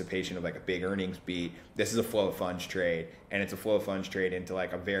in anticipation of like a big earnings beat. This is a flow of funds trade, and it's a flow of funds trade into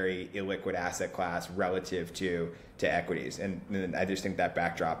like a very illiquid asset class relative to equities. And I just think that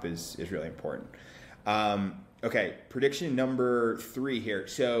backdrop is really important. Okay, prediction number 3 here.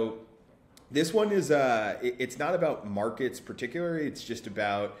 So this one is it's not about markets particularly. It's just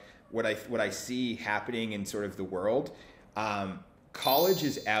about what I see happening in sort of the world. College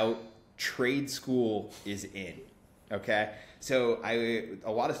is out, trade school is in. Okay, so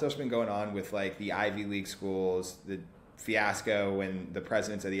a lot of stuff's been going on with like the Ivy League schools, the fiasco when the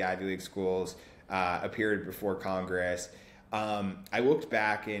presidents of the Ivy League schools appeared before Congress. I looked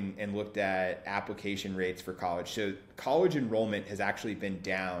back and looked at application rates for college. So college enrollment has actually been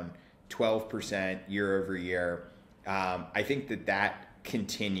down 12% year over year. I think that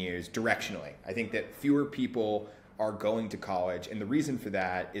continues directionally. I think that fewer people are going to college. And the reason for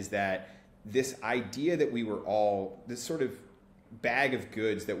that is that this idea that we were all, this sort of bag of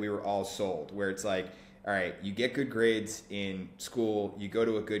goods that we were all sold, where it's like, all right, you get good grades in school, you go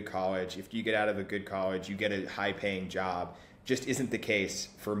to a good college. If you get out of a good college, you get a high paying job. Just isn't the case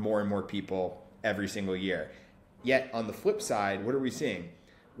for more and more people every single year. Yet on the flip side, what are we seeing?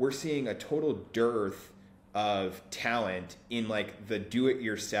 We're seeing a total dearth of talent in like the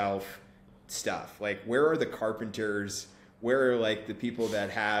do-it-yourself stuff. Like, where are the carpenters? Where are like the people that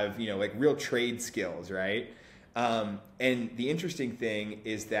have, you know, like real trade skills, right? And the interesting thing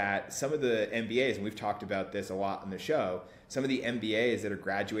is that some of the MBAs, and we've talked about this a lot on the show, some of the MBAs that are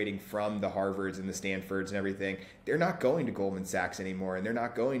graduating from the Harvards and the Stanfords and everything, they're not going to Goldman Sachs anymore, and they're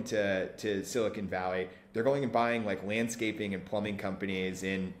not going to Silicon Valley. They're going and buying like landscaping and plumbing companies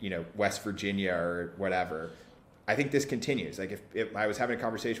in, you know, West Virginia or whatever. I think this continues. Like if I was having a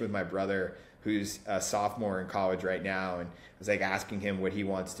conversation with my brother who's a sophomore in college right now, and I was like asking him what he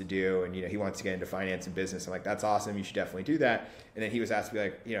wants to do, and you know, he wants to get into finance and business. I'm like, that's awesome, you should definitely do that. And then he was asking me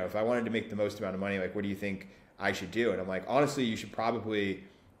like, you know, if I wanted to make the most amount of money, like what do you think I should do? And I'm like, honestly, you should probably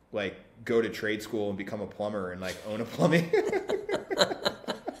like go to trade school and become a plumber and like own a plumbing.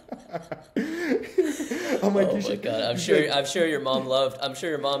 I'm like, oh my God! I'm sure your mom loved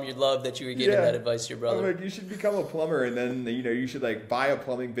that you were giving that advice to your brother. I'm like, you should become a plumber, and then you know you should like buy a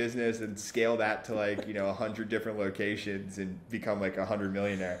plumbing business and scale that to like 100 different locations and become like a 100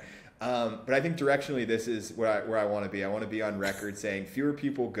 millionaire. But I think directionally, this is where I want to be. I want to be on record saying fewer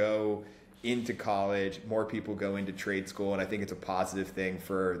people go into college, more people go into trade school, and I think it's a positive thing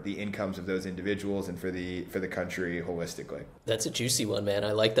for the incomes of those individuals and for the country holistically. That's a juicy one, man.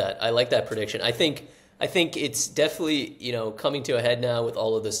 I like that. I like that prediction. I think it's definitely, coming to a head now with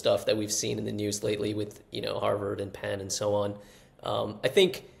all of the stuff that we've seen in the news lately with, Harvard and Penn and so on. I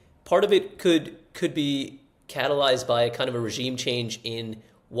think part of it could be catalyzed by kind of a regime change in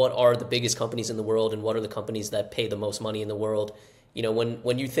what are the biggest companies in the world and what are the companies that pay the most money in the world.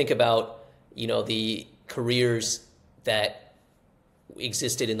 When you think about, the careers that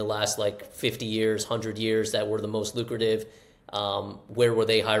existed in the last 50 years, 100 years that were the most lucrative, where were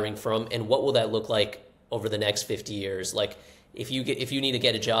they hiring from, and what will that look like over the next 50 years? Like if you need to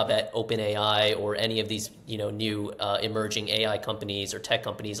get a job at OpenAI or any of these, new emerging AI companies or tech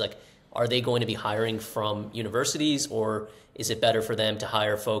companies, are they going to be hiring from universities, or is it better for them to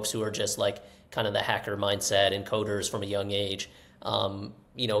hire folks who are just kind of the hacker mindset and coders from a young age?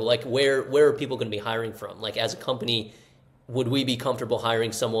 Where are people going to be hiring from? As a company, would we be comfortable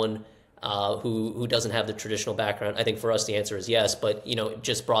hiring someone who doesn't have the traditional background? I think for us the answer is yes, but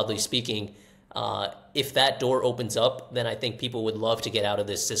just broadly speaking, if that door opens up, then I think people would love to get out of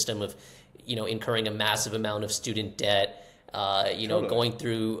this system of incurring a massive amount of student debt, totally. Going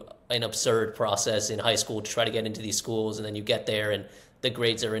through an absurd process in high school to try to get into these schools, and then you get there and the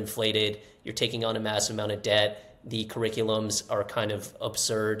grades are inflated, you're taking on a massive amount of debt, the curriculums are kind of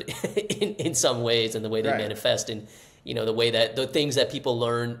absurd in some ways, and the way they manifest, and the way that the things that people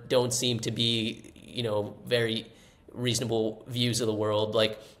learn don't seem to be very reasonable views of the world.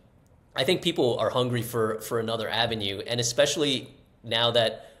 I think people are hungry for another avenue, and especially now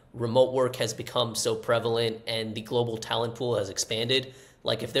that remote work has become so prevalent and the global talent pool has expanded.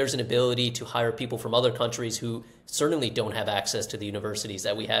 If there's an ability to hire people from other countries who certainly don't have access to the universities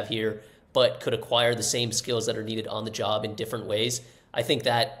that we have here, but could acquire the same skills that are needed on the job in different ways, I think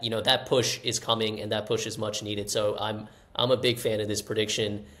that that push is coming, and that push is much needed. So I'm a big fan of this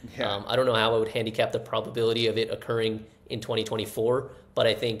prediction. Yeah. I don't know how I would handicap the probability of it occurring in 2024, but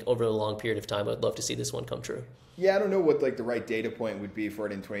I think over a long period of time, I'd love to see this one come true. Yeah, I don't know what the right data point would be for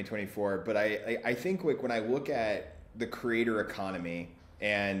it in 2024, but I think when I look at the creator economy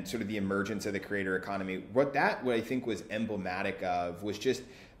and sort of the emergence of the creator economy, what I think was emblematic of was just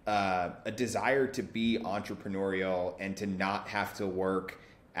a desire to be entrepreneurial and to not have to work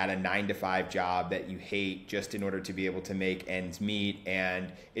at a 9-to-5 job that you hate just in order to be able to make ends meet.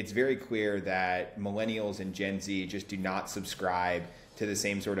 And it's very clear that millennials and Gen Z just do not subscribe to the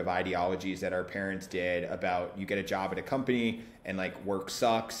same sort of ideologies that our parents did about you get a job at a company and work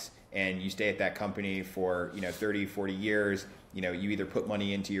sucks and you stay at that company for 30, 40 years. You either put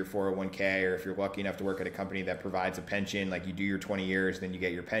money into your 401k, or if you're lucky enough to work at a company that provides a pension, you do your 20 years, then you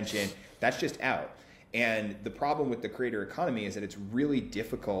get your pension. That's just out. And the problem with the creator economy is that it's really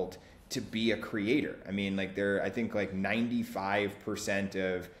difficult to be a creator. I mean, I think 95%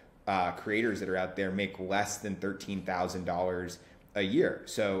 of creators that are out there make less than $13,000 a year.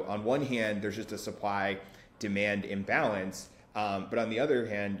 So on one hand, there's just a supply demand imbalance. But on the other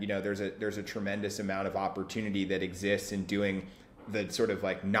hand, there's a tremendous amount of opportunity that exists in doing the sort of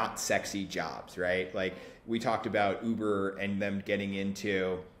not sexy jobs, right? We talked about Uber and them getting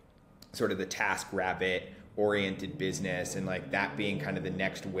into sort of the TaskRabbit oriented business, and that being kind of the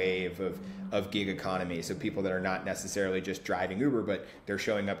next wave of gig economy. So people that are not necessarily just driving Uber, but they're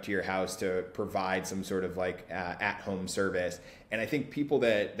showing up to your house to provide some sort of at-home service. And I think people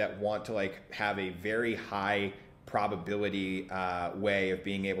that want to have a very high probability way of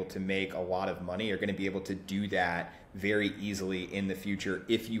being able to make a lot of money are going to be able to do that very easily in the future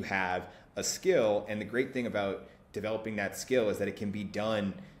if you have a skill. And the great thing about developing that skill is that it can be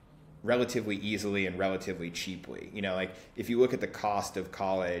done relatively easily and relatively cheaply. If you look at the cost of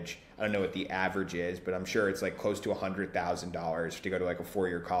college, I don't know what the average is, but I'm sure it's close to $100,000 to go to a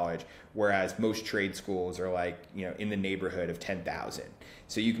 4-year college, whereas most trade schools are in the neighborhood of $10,000.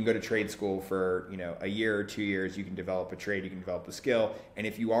 So you can go to trade school for a year or 2 years, you can develop a trade, you can develop a skill, and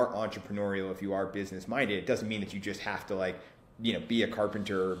if you are entrepreneurial, if you are business minded, it doesn't mean that you just have to be a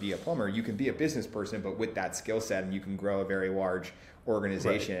carpenter or be a plumber. You can be a business person, but with that skill set, and you can grow a very large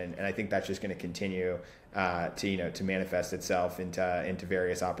organization. Right. And I think that's just going to continue to manifest itself into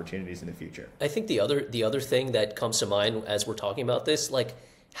various opportunities in the future. I think the other thing that comes to mind as we're talking about this,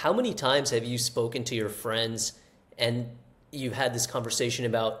 how many times have you spoken to your friends and you've had this conversation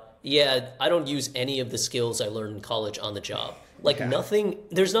about, I don't use any of the skills I learned in college on the job. Nothing,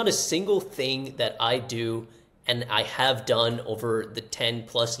 there's not a single thing that I do and I have done over the 10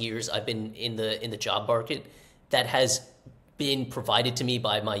 plus years I've been in the job market that has been provided to me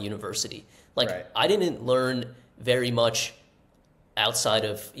by my university. Right. I didn't learn very much outside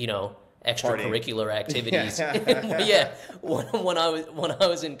of, extracurricular activities. Yeah. Yeah, when I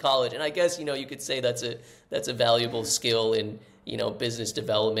was in college, and I guess you could say that's a valuable skill in business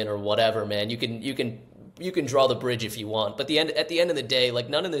development or whatever, man. You can draw the bridge if you want, but at the end of the day, like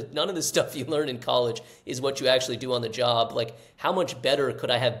none of the stuff you learn in college is what you actually do on the job. Like, how much better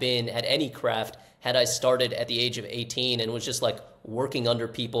could I have been at any craft had I started at the age of 18 and was just like working under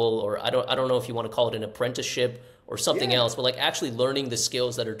people, or I don't know if you want to call it an apprenticeship or something else, but like actually learning the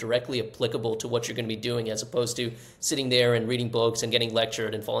skills that are directly applicable to what you're going to be doing, as opposed to sitting there and reading books and getting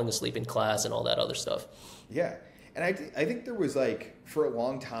lectured and falling asleep in class and all that other stuff. Yeah. And I think there was like, for a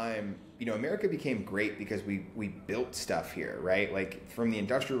long time, America became great because we built stuff here, right? Like from the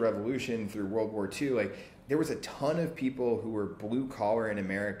Industrial Revolution through World War II, like there was a ton of people who were blue collar in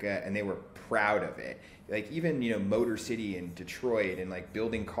America and they were proud of it. Like even, Motor City in Detroit and like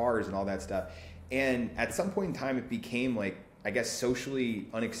building cars and all that stuff. And at some point in time, it became like, I guess, socially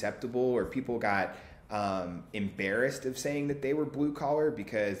unacceptable, or people got embarrassed of saying that they were blue collar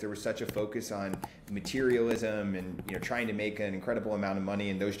because there was such a focus on materialism and trying to make an incredible amount of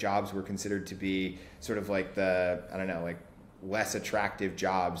money, and those jobs were considered to be sort of like like less attractive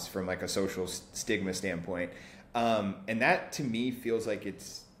jobs from like a social stigma standpoint. And that to me feels like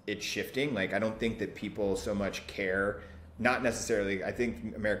it's shifting. Like I don't think that people so much care. Not necessarily. I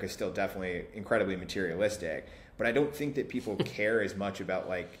think America is still definitely incredibly materialistic, but I don't think that people care as much about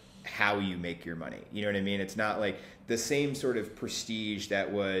like how you make your money. You know what I mean? It's not like the same sort of prestige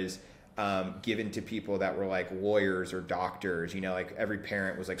that was given to people that were like lawyers or doctors. Like every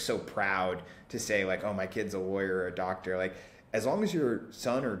parent was like so proud to say like, oh, my kid's a lawyer or a doctor. Like as long as your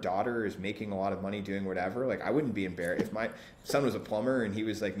son or daughter is making a lot of money doing whatever, like I wouldn't be embarrassed. If my son was a plumber and he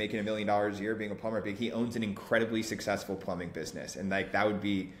was like making $1 million a year being a plumber, but he owns an incredibly successful plumbing business, and like I'd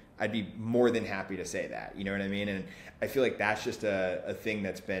be more than happy to say that. You know what I mean? And I feel like that's just a thing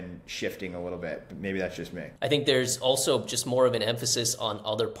that's been shifting a little bit, but maybe that's just me. I think there's also just more of an emphasis on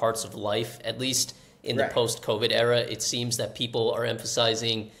other parts of life, at least in the post-COVID era. It seems that people are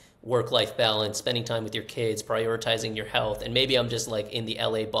emphasizing work-life balance, spending time with your kids, prioritizing your health. And maybe I'm just like in the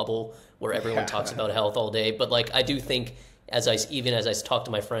LA bubble where everyone talks about health all day. But like, I do think as I talk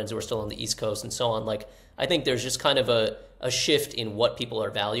to my friends who are still on the East Coast and so on, like, I think there's just kind of a shift in what people are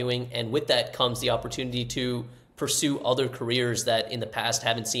valuing. And with that comes the opportunity to pursue other careers that in the past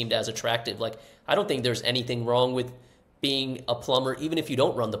haven't seemed as attractive. Like, I don't think there's anything wrong with being a plumber, even if you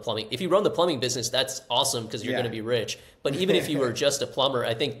don't run the plumbing. If you run the plumbing business, that's awesome because you're going to be rich. But even if you were just a plumber,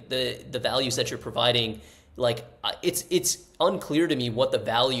 I think the values that you're providing, like it's unclear to me what the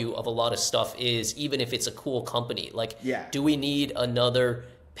value of a lot of stuff is, even if it's a cool company. Like, do we need another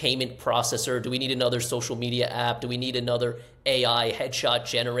payment processor? Do we need another social media app? Do we need another AI headshot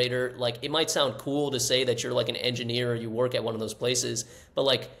generator? Like, it might sound cool to say that you're like an engineer or you work at one of those places, but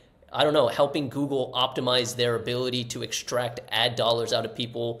like, I don't know, helping Google optimize their ability to extract ad dollars out of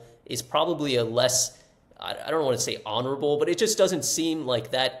people is probably a less, I don't want to say honorable, but it just doesn't seem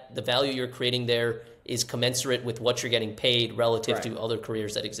like that the value you're creating there is commensurate with what you're getting paid relative to other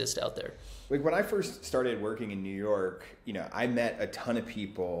careers that exist out there. Like when I first started working in New York, I met a ton of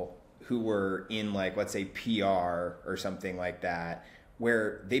people who were in like, let's say PR or something like that,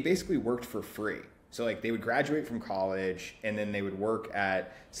 where they basically worked for free. So like they would graduate from college and then they would work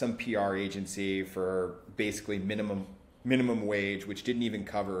at some PR agency for basically minimum wage, which didn't even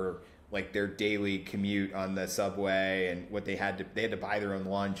cover like their daily commute on the subway and what they had to buy their own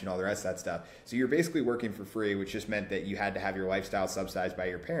lunch and all the rest of that stuff. So you're basically working for free, which just meant that you had to have your lifestyle subsidized by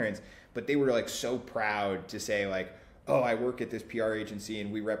your parents. But they were like so proud to say like, oh, I work at this PR agency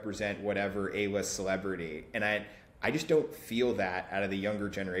and we represent whatever A-list celebrity. And I just don't feel that out of the younger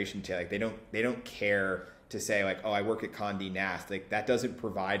generation today. Like they don't care to say like, oh, I work at Condé Nast. Like that doesn't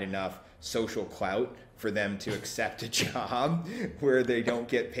provide enough social clout for them to accept a job where they don't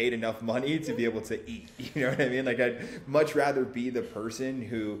get paid enough money to be able to eat. You know what I mean? Like I'd much rather be the person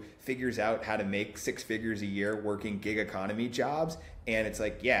who figures out how to make 6 figures a year working gig economy jobs. And it's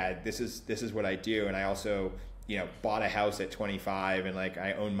like, yeah, this is what I do. And I also, bought a house at 25 and like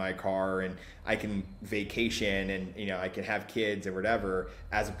I own my car and I can vacation and, I can have kids or whatever,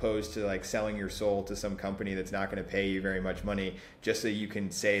 as opposed to like selling your soul to some company that's not going to pay you very much money just so you can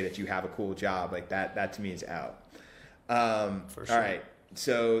say that you have a cool job. Like that to me is out. For sure. All right.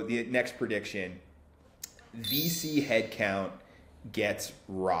 So the next prediction, VC headcount gets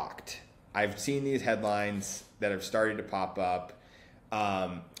rocked. I've seen these headlines that have started to pop up.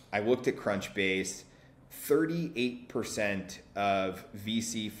 I looked at Crunchbase. 38% of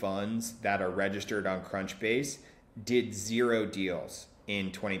VC funds that are registered on Crunchbase did 0 deals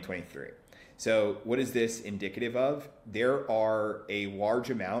in 2023. So what is this indicative of? There are a large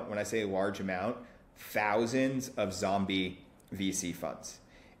amount, when I say a large amount, thousands of zombie VC funds.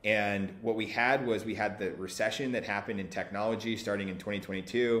 And what we had was we had the recession that happened in technology starting in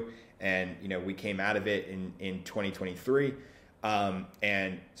 2022, and we came out of it in 2023,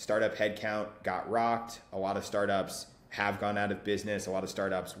 and startup headcount got rocked. A lot of startups have gone out of business. A lot of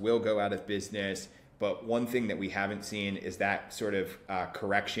startups will go out of business. But one thing that we haven't seen is that sort of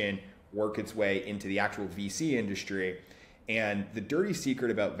correction work its way into the actual VC industry. And the dirty secret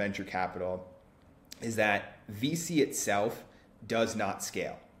about venture capital is that VC itself does not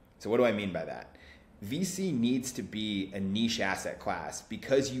scale. So what do I mean by that? VC needs to be a niche asset class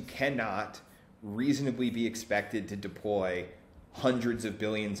because you cannot reasonably be expected to deploy hundreds of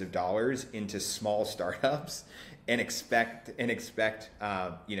billions of dollars into small startups and expect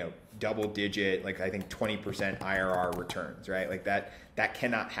double digit, like I think 20% IRR returns, right? Like that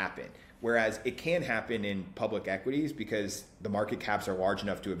cannot happen. Whereas it can happen in public equities because the market caps are large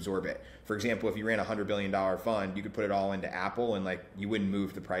enough to absorb it. For example, if you ran a $100 billion fund, you could put it all into Apple and you wouldn't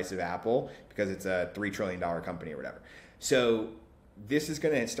move the price of Apple because it's a $3 trillion company or whatever. So this is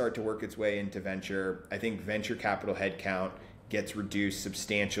going to start to work its way into venture. I think venture capital headcount gets reduced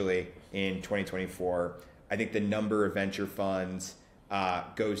substantially in 2024. I think the number of venture funds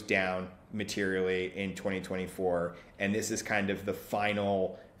goes down materially in 2024. And this is kind of the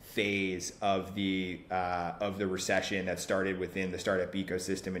final phase of the recession that started within the startup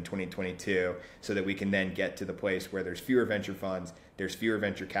ecosystem in 2022, so that we can then get to the place where there's fewer venture funds, there's fewer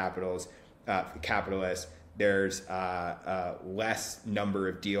venture capitalists, there's less number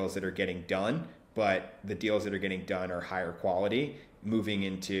of deals that are getting done, but the deals that are getting done are higher quality moving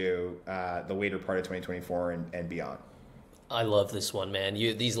into the later part of 2024 and beyond. I love this one, man.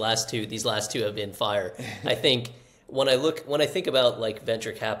 These last two have been fire. I think when I think about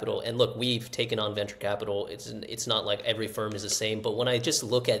venture capital, and look, we've taken on venture capital. It's not like every firm is the same, but when I just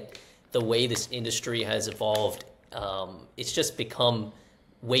look at the way this industry has evolved, it's just become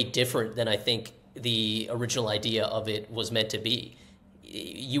way different than I think the original idea of it was meant to be.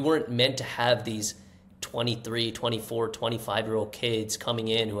 You weren't meant to have these 23, 24, 25-year-old kids coming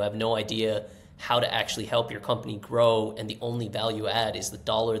in who have no idea how to actually help your company grow, and the only value add is the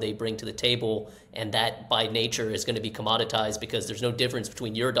dollar they bring to the table, and that by nature is going to be commoditized because there's no difference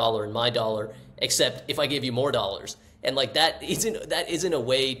between your dollar and my dollar, except if I give you more dollars. And that isn't a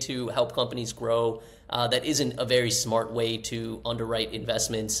way to help companies grow. That isn't a very smart way to underwrite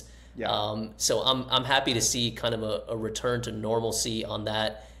investments. Yeah. So I'm happy to see kind of a return to normalcy on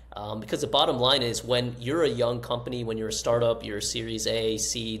that. Because the bottom line is, when you're a young company, when you're a startup, you're a Series A,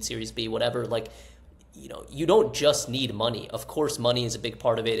 seed, Series B, whatever, you don't just need money. Of course, money is a big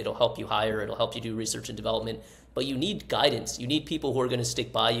part of it. It'll help you hire. It'll help you do research and development. But you need guidance. You need people who are going to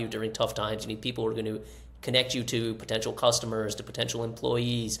stick by you during tough times. You need people who are going to connect you to potential customers, to potential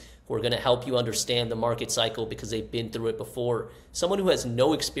employees, who are going to help you understand the market cycle because they've been through it before. Someone who has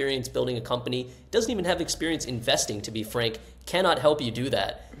no experience building a company, doesn't even have experience investing, to be frank, cannot help you do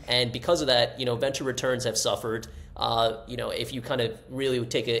that. And because of that, venture returns have suffered. If you kind of really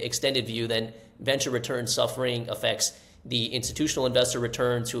take an extended view, then venture return suffering affects the institutional investor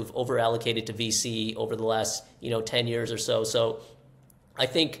returns who have over-allocated to VC over the last 10 years or so. So I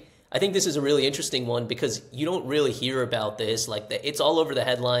think this is a really interesting one because you don't really hear about this. It's all over the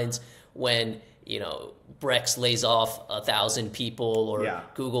headlines when Brex lays off 1,000 people, or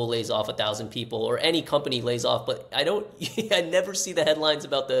Google lays off 1,000 people, or any company lays off. But I never see the headlines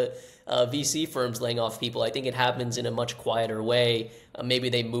about the VC firms laying off people. I think it happens in a much quieter way. Maybe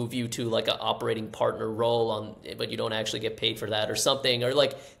they move you to an operating partner role but you don't actually get paid for that or something, or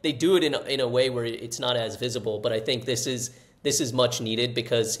they do it in a way where it's not as visible. But I think this is much needed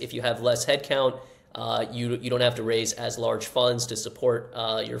because if you have less headcount, you don't have to raise as large funds to support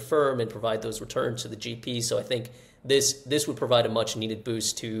your firm and provide those returns to the GP. So I think this would provide a much needed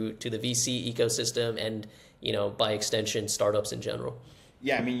boost to the VC ecosystem and by extension startups in general.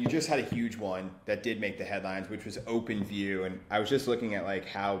 Yeah, I mean, you just had a huge one that did make the headlines, which was OpenView, and I was just looking at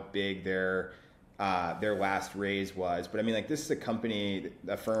how big their last raise was. But I mean, this is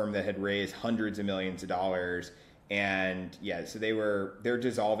a firm that had raised hundreds of millions of dollars. And so they're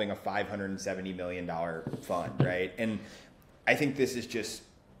dissolving a $570 million fund, right? And I think this is just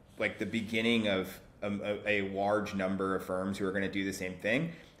the beginning of a large number of firms who are going to do the same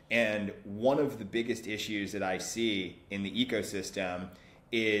thing. And one of the biggest issues that I see in the ecosystem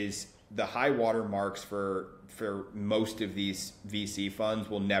is the high water marks for most of these VC funds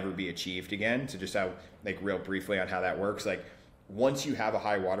will never be achieved again. So just real briefly on how that works, once you have a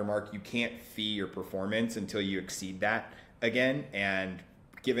high watermark, you can't fee your performance until you exceed that again. And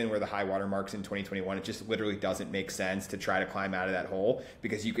given where the high water marks in 2021, it just literally doesn't make sense to try to climb out of that hole,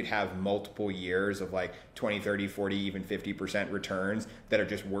 because you could have multiple years of like 20, 30, 40, even 50% returns that are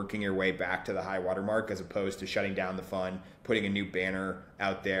just working your way back to the high water mark, as opposed to shutting down the fund, putting a new banner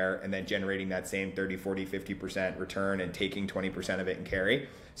out there, and then generating that same 30, 40, 50% return and taking 20% of it in carry.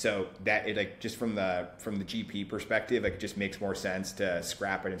 So that it, like, just from the GP perspective, it just makes more sense to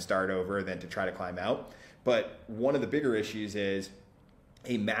scrap it and start over than to try to climb out. But one of the bigger issues is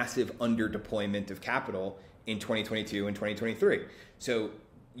a massive underdeployment of capital in 2022 and 2023. So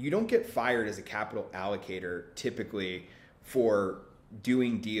you don't get fired as a capital allocator typically for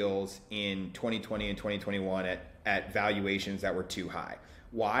doing deals in 2020 and 2021 at valuations that were too high.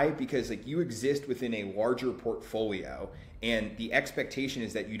 Why? Because like, you exist within a larger portfolio, and the expectation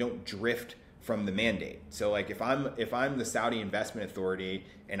is that you don't drift from the mandate. So like, if I'm the Saudi Investment Authority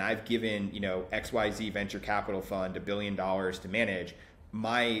and I've given, XYZ venture capital fund $1 billion to manage,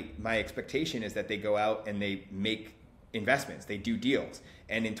 my expectation is that they go out and they make investments, they do deals.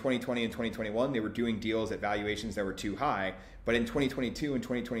 And in 2020 and 2021, they were doing deals at valuations that were too high. But in 2022 and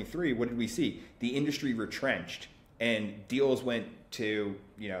 2023, what did we see? The industry retrenched and deals went to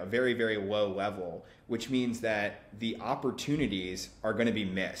a very, very low level, which means that the opportunities are going to be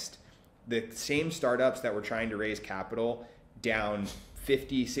missed. The same startups that were trying to raise capital down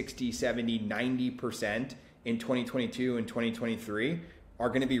 50, 60, 70, 90% in 2022 and 2023 are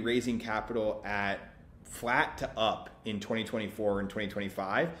going to be raising capital at flat to up in 2024 and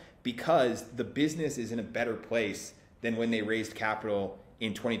 2025, because the business is in a better place than when they raised capital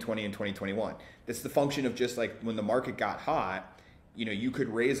in 2020 and 2021. That's the function of just like when the market got hot, you could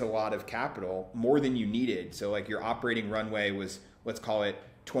raise a lot of capital, more than you needed. So like your operating runway was, let's call it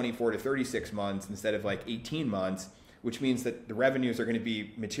 24 to 36 months instead of like 18 months, which means that the revenues are going to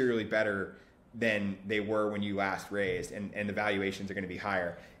be materially better than they were when you last raised, and the valuations are going to be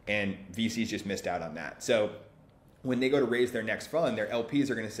higher. And VCs just missed out on that. So when they go to raise their next fund, their LPs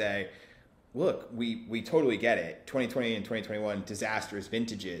are going to say, look, we totally get it. 2020 and 2021, disastrous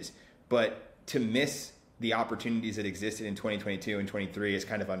vintages, but to miss the opportunities that existed in 2022 and 23 is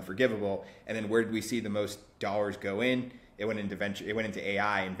kind of unforgivable. And then where did we see the most dollars go in? It went into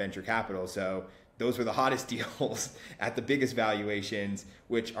AI and venture capital. So those were the hottest deals at the biggest valuations,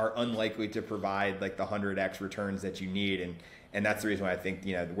 which are unlikely to provide like the 100x returns that you need. And that's the reason why I think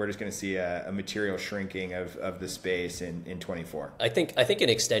we're just going to see a material shrinking of the space in 24. I think an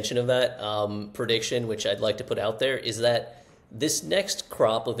extension of that prediction, which I'd like to put out there, is that this next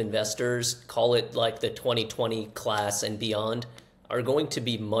crop of investors, call it like the 2020 class and beyond, are going to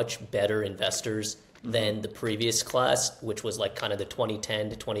be much better investors than the previous class, which was like kind of the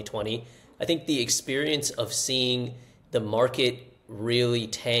 2010 to 2020. I think the experience of seeing the market really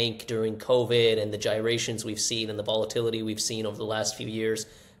tank during COVID and the gyrations we've seen and the volatility we've seen over the last few years,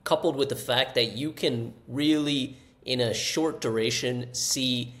 coupled with the fact that you can really, in a short duration,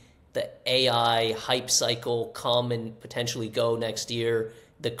 see the AI hype cycle come and potentially go next year,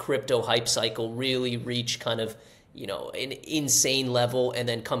 the crypto hype cycle really reach kind of, an insane level and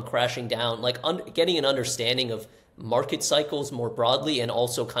then come crashing down, like getting an understanding of market cycles more broadly, and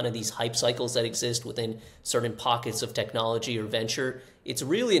also kind of these hype cycles that exist within certain pockets of technology or venture. It's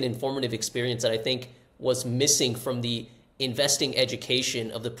really an informative experience that I think was missing from the investing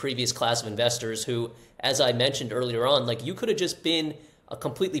education of the previous class of investors who, as I mentioned earlier on, like you could have just been a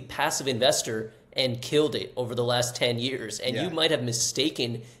completely passive investor and killed it over the last 10 years. And you might have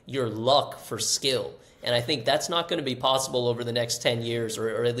mistaken your luck for skill. And I think that's not going to be possible over the next 10 years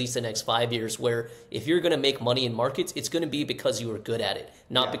or at least the next 5 years, where if you're going to make money in markets, it's going to be because you were good at it,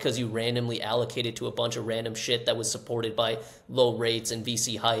 not because you randomly allocated to a bunch of random shit that was supported by low rates and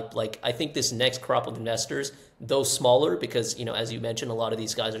VC hype. Like, I think this next crop of investors, though smaller, because, as you mentioned, a lot of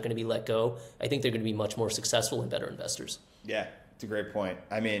these guys are going to be let go, I think they're going to be much more successful and better investors. Yeah, it's a great point.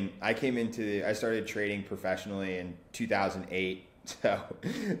 I mean, I started trading professionally in 2008.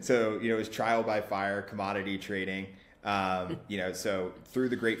 So it was trial by fire commodity trading, so through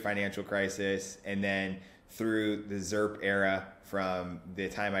the great financial crisis, and then through the ZERP era from the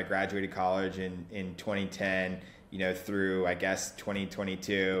time I graduated college in 2010, through, I guess,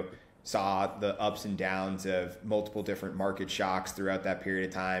 2022, saw the ups and downs of multiple different market shocks throughout that period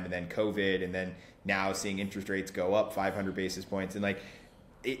of time, and then COVID, and then now seeing interest rates go up 500 basis points. And like,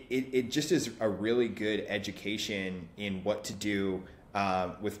 it just is a really good education in what to do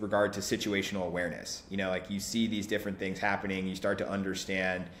with regard to situational awareness. Like you see these different things happening, you start to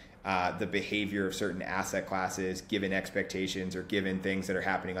understand the behavior of certain asset classes, given expectations or given things that are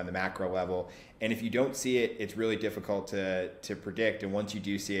happening on the macro level. And if you don't see it, it's really difficult to predict. And once you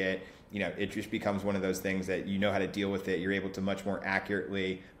do see it, it just becomes one of those things that you know how to deal with it. You're able to much more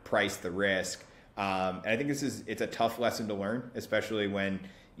accurately price the risk. And I think it's a tough lesson to learn, especially when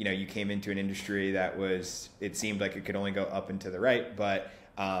you came into an industry that it seemed like it could only go up and to the right. But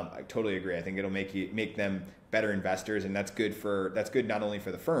I totally agree. I think it'll make them better investors, and that's good not only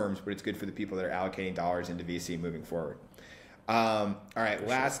for the firms, but it's good for the people that are allocating dollars into VC moving forward. All right,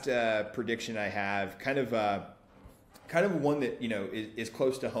 last prediction I have, kind of one that is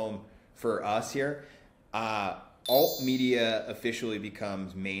close to home for us here. Alt media officially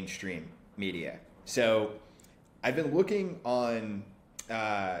becomes mainstream media. So I've been looking on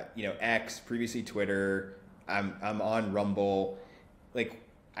X, previously Twitter. I'm on Rumble.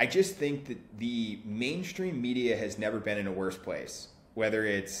 I just think that the mainstream media has never been in a worse place, whether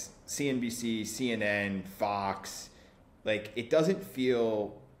it's CNBC, CNN, Fox. It doesn't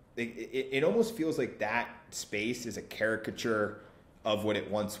feel, it almost feels like that space is a caricature of what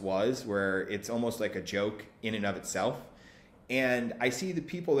it once was, where it's almost like a joke in and of itself. And I see the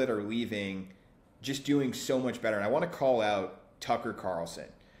people that are leaving just doing so much better. And I want to call out Tucker Carlson.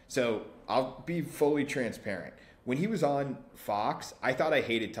 So I'll be fully transparent. When he was on Fox, I thought I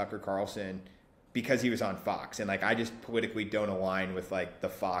hated Tucker Carlson because he was on Fox. And I just politically don't align with the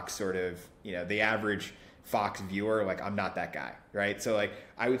Fox sort of, the average Fox viewer. I'm not that guy, right? So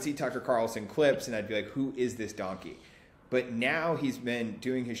I would see Tucker Carlson clips and I'd be like, who is this donkey? But now he's been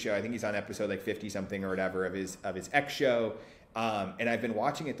doing his show. I think he's on episode 50 something or whatever of his X show. And I've been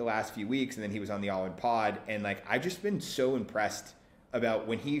watching it the last few weeks, and then he was on the All In Pod. And I've just been so impressed about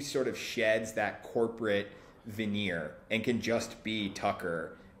when he sort of sheds that corporate veneer and can just be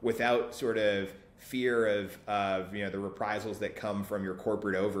Tucker without sort of fear of the reprisals that come from your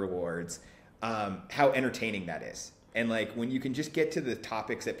corporate overlords, how entertaining that is. And when you can just get to the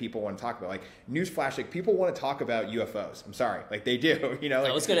topics that people want to talk about, newsflash, people want to talk about UFOs. I'm sorry, they do.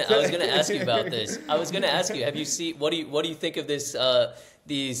 I was gonna ask you about this. I was gonna ask you, have you seen what do you think of this?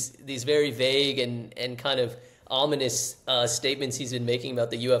 These very vague and kind of ominous statements he's been making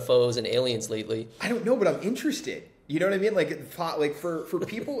about the UFOs and aliens lately. I don't know, but I'm interested. You know what I mean? For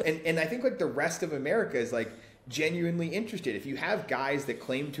people, and I think the rest of America is genuinely interested. If you have guys that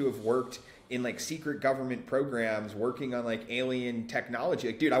claim to have worked in secret government programs working on alien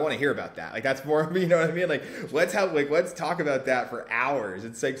technology, dude, I want to hear about that. That's more of me, you know what I mean? Let's talk about that for hours.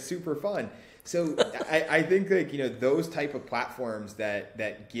 It's super fun. So I think those type of platforms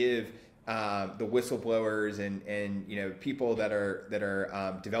that give the whistleblowers and people that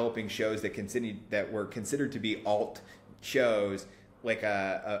are developing shows that were considered to be alt shows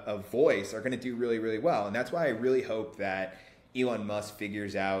a voice are going to do really, really well. And that's why I really hope that Elon Musk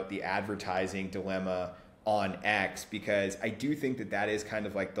figures out the advertising dilemma on X, because I do think that is kind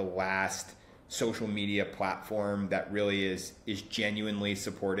of the last social media platform that really is genuinely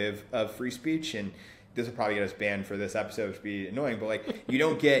supportive of free speech. And this will probably get us banned for this episode, which would be annoying, but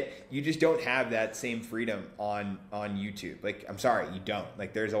you just don't have that same freedom on YouTube. I'm sorry, you don't.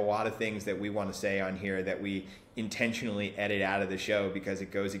 There's a lot of things that we want to say on here that we intentionally edit out of the show because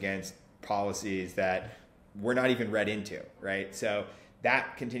it goes against policies that we're not even read into, right? So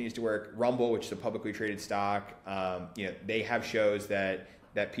that continues to work. Rumble, which is a publicly traded stock, they have shows that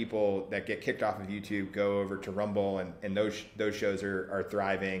people that get kicked off of YouTube go over to Rumble, and those shows are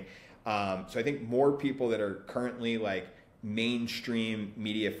thriving. So I think more people that are currently mainstream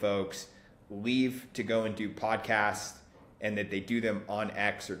media folks leave to go and do podcasts, and that they do them on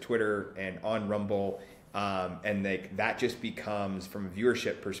X or Twitter and on Rumble, and that just becomes, from a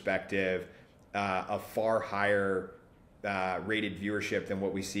viewership perspective, a far higher rated viewership than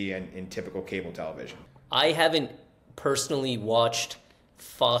what we see in typical cable television. I haven't personally watched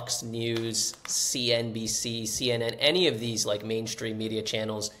Fox News, CNBC, CNN, any of these mainstream media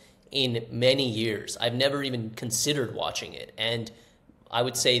channels in many years. I've never even considered watching it. And I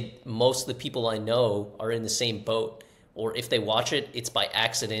would say most of the people I know are in the same boat. Or if they watch it, it's by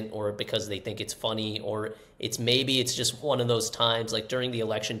accident or because they think it's funny, or it's just one of those times, during the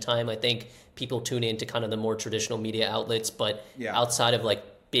election time, I think people tune into kind of the more traditional media outlets, but outside of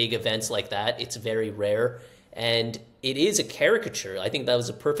big events like that, it's very rare. And it is a caricature. I think that was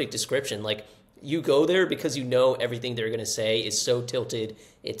a perfect description. You go there because everything they're going to say is so tilted,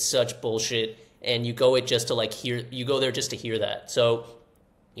 it's such bullshit, and you go there just to hear that. So,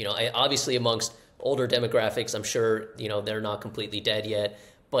 obviously amongst older demographics, I'm sure, they're not completely dead yet,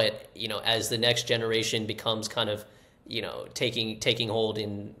 but, as the next generation becomes kind of, taking hold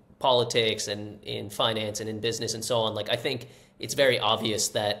in politics and in finance and in business and so on, I think it's very obvious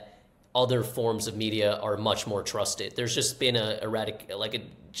that other forms of media are much more trusted. There's just been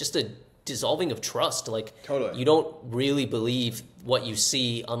just a dissolving of trust. Like, totally, you don't really believe what you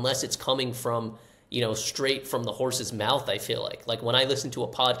see unless it's coming from, straight from the horse's mouth. I feel like when I listen to a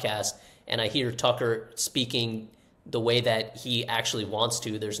podcast and I hear Tucker speaking the way that he actually wants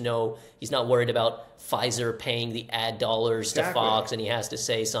to, he's not worried about Pfizer paying the ad dollars to Fox and he has to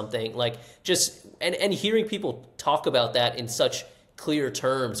say something like and hearing people talk about that in such clear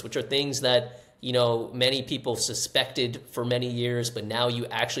terms, which are things that, many people suspected for many years, but now you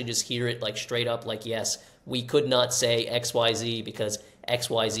actually just hear it like straight up, like, yes, we could not say XYZ because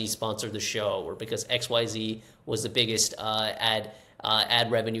XYZ sponsored the show, or because XYZ was the biggest ad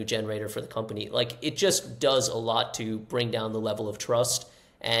revenue generator for the company. Like, it just does a lot to bring down the level of trust.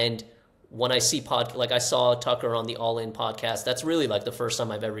 And when I see I saw Tucker on the All In podcast, that's really like the first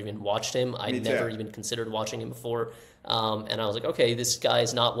time I've ever even watched him. I never even considered watching him before. And I was like, okay, this guy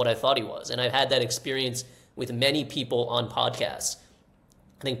is not what I thought he was. And I've had that experience with many people on podcasts.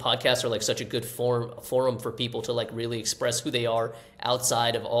 I think podcasts are like such a good forum for people to like really express who they are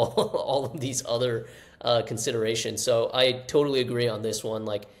outside of all of these other considerations. So I totally agree on this one.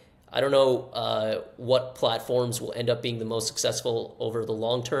 Like, I don't know what platforms will end up being the most successful over the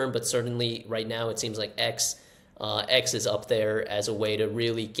long term, but certainly right now it seems like X is up there as a way to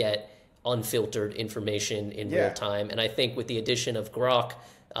really get unfiltered information in real time. And I think with the addition of Grok,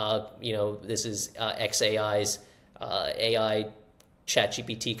 this is XAI's AI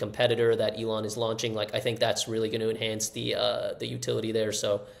ChatGPT competitor that Elon is launching. Like, I think that's really going to enhance the utility there.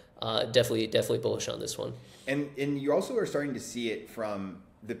 So definitely bullish on this one. And you also are starting to see it from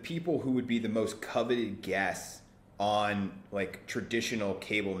the people who would be the most coveted guests on like traditional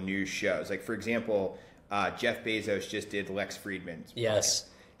cable news shows. Like, for example, Jeff Bezos just did Lex Fridman's podcast. Yes.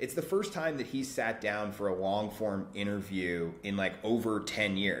 It's the first time that he sat down for a long form interview in like over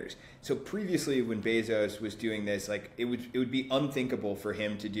 10 years. So previously when Bezos was doing this, like it would be unthinkable for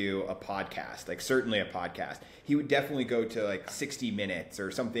him to do a podcast, like certainly a podcast. He would definitely go to like 60 Minutes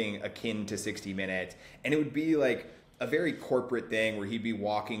or something akin to 60 Minutes. And it would be like a very corporate thing where he'd be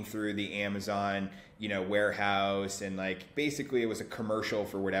walking through the Amazon, warehouse, and like basically it was a commercial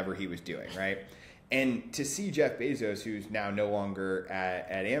for whatever he was doing, right? And to see Jeff Bezos, who's now no longer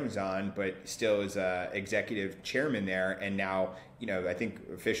at Amazon, but still is a executive chairman there, and now, I think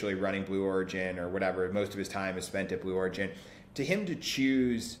officially running Blue Origin or whatever, most of his time is spent at Blue Origin, to him to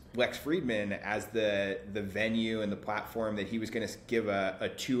choose Lex Fridman as the venue and the platform that he was going to give a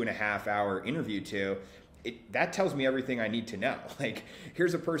 2.5-hour interview to, that tells me everything I need to know. Like,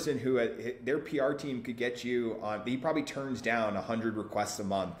 here's a person who their PR team could get you on, he probably turns down 100 requests a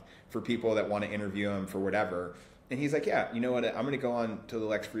month for people that want to interview him for whatever. And he's like, yeah, you know what? I'm going to go on to the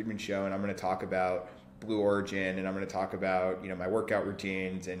Lex Fridman show and I'm going to talk about Blue Origin and I'm going to talk about, my workout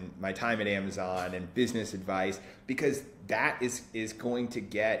routines and my time at Amazon and business advice, because that is going to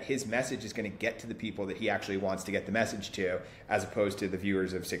get, his message is going to get to the people that he actually wants to get the message to, as opposed to the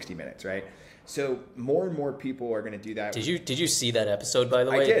viewers of 60 Minutes, right? So more and more people are going to do that. Did you see that episode, by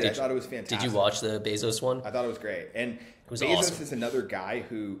the way? I did. I thought it was fantastic. Did you watch the Bezos one? I thought it was great. And was Bezos awesome. is another guy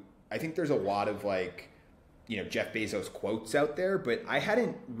who, I think there's a lot of like, Jeff Bezos quotes out there, but I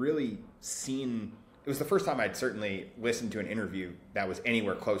hadn't really seen, it was the first time I'd certainly listened to an interview that was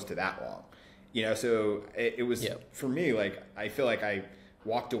anywhere close to that long. So it was, for me, like, I feel like I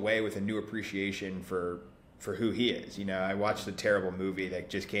walked away with a new appreciation for who he is. I watched a terrible movie that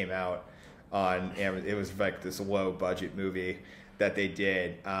just came out on Amazon. It was like this low budget movie that they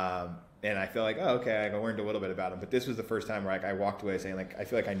did. And I feel like, oh, okay, I learned a little bit about him. But this was the first time where I walked away saying, like, I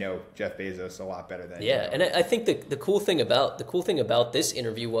feel like I know Jeff Bezos a lot better than And I think the cool thing about this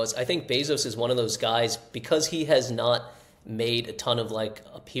interview was, I think Bezos is one of those guys, because he has not made a ton of like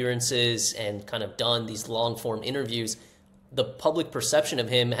appearances and kind of done these long form interviews, the public perception of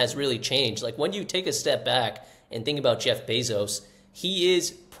him has really changed. Like, when you take a step back and think about Jeff Bezos, he is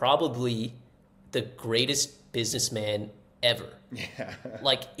probably the greatest businessman ever. Yeah.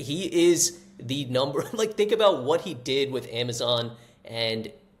 Like, he is the number, like, think about what he did with Amazon, and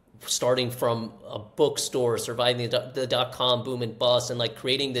starting from a bookstore, surviving the dot-com boom and bust, and like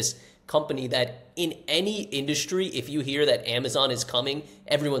creating this company that in any industry, if you hear that Amazon is coming,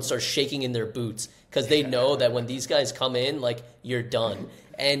 everyone starts shaking in their boots, because they know that when these guys come in, like, you're done.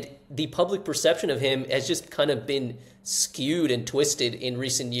 And the public perception of him has just kind of been skewed and twisted in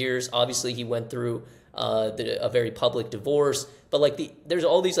recent years. Obviously, he went through a very public divorce, but like there's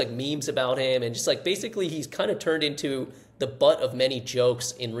all these like memes about him, and just like basically he's kind of turned into the butt of many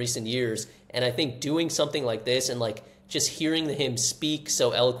jokes in recent years. And I think doing something like this, and like just hearing him speak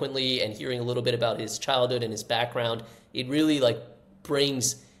so eloquently and hearing a little bit about his childhood and his background, it really like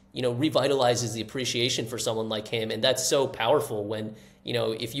brings revitalizes the appreciation for someone like him. And that's so powerful when,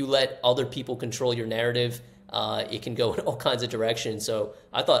 if you let other people control your narrative, it can go in all kinds of directions. So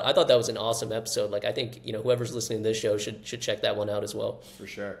I thought that was an awesome episode. Like, I think, whoever's listening to this show should check that one out as well. For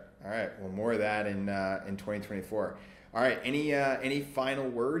sure. All right. Well, more of that in 2024. All right. Any final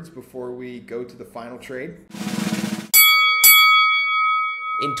words before we go to the final trade?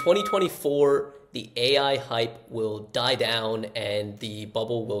 In 2024, the AI hype will die down and the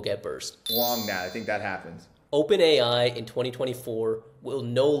bubble will get burst. Long that. I think that happens. OpenAI in 2024 will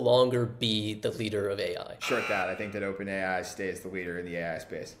no longer be the leader of AI. Short that. I think that OpenAI stays the leader in the AI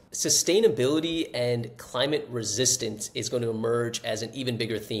space. Sustainability and climate resistance is going to emerge as an even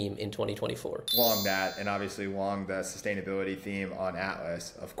bigger theme in 2024. Long that, and obviously long the sustainability theme on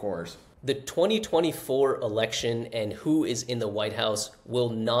Atlas, of course. The 2024 election and who is in the White House will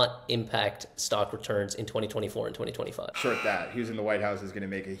not impact stock returns in 2024 and 2025. Short that. Who's in the White House is going to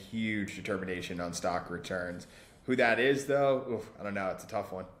make a huge determination on stock returns. Who that is, though, oof, I don't know. It's a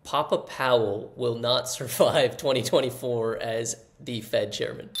tough one. Papa Powell will not survive 2024 as the Fed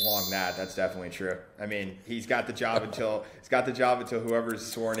chairman. Long that. That's definitely true. I mean, he's got the job until whoever's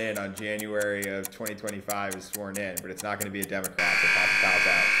sworn in on January of 2025 is sworn in, but it's not going to be a Democrat. So Papa Powell's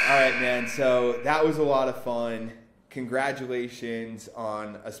out. All right, man. So that was a lot of fun. Congratulations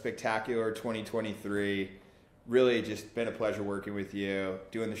on a spectacular 2023. Really, just been a pleasure working with you,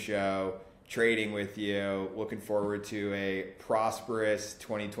 doing the show, trading with you. Looking forward to a prosperous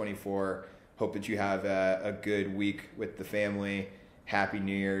 2024. Hope that you have a good week with the family. Happy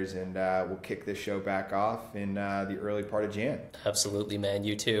New Year's, and we'll kick this show back off in the early part of Jan. Absolutely, man.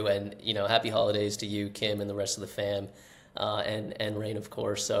 You too. And, happy holidays to you, Kim, and the rest of the fam, and Rain, of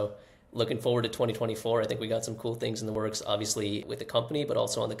course. So looking forward to 2024. I think we got some cool things in the works, obviously, with the company, but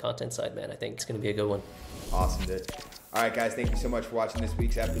also on the content side, man. I think it's going to be a good one. Awesome, dude. All right, guys, thank you so much for watching this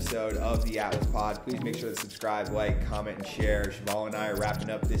week's episode of the Atlas Pod. Please make sure to subscribe, like, comment, and share. Shival and I are wrapping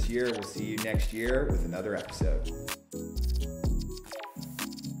up this year. We'll see you next year with another episode.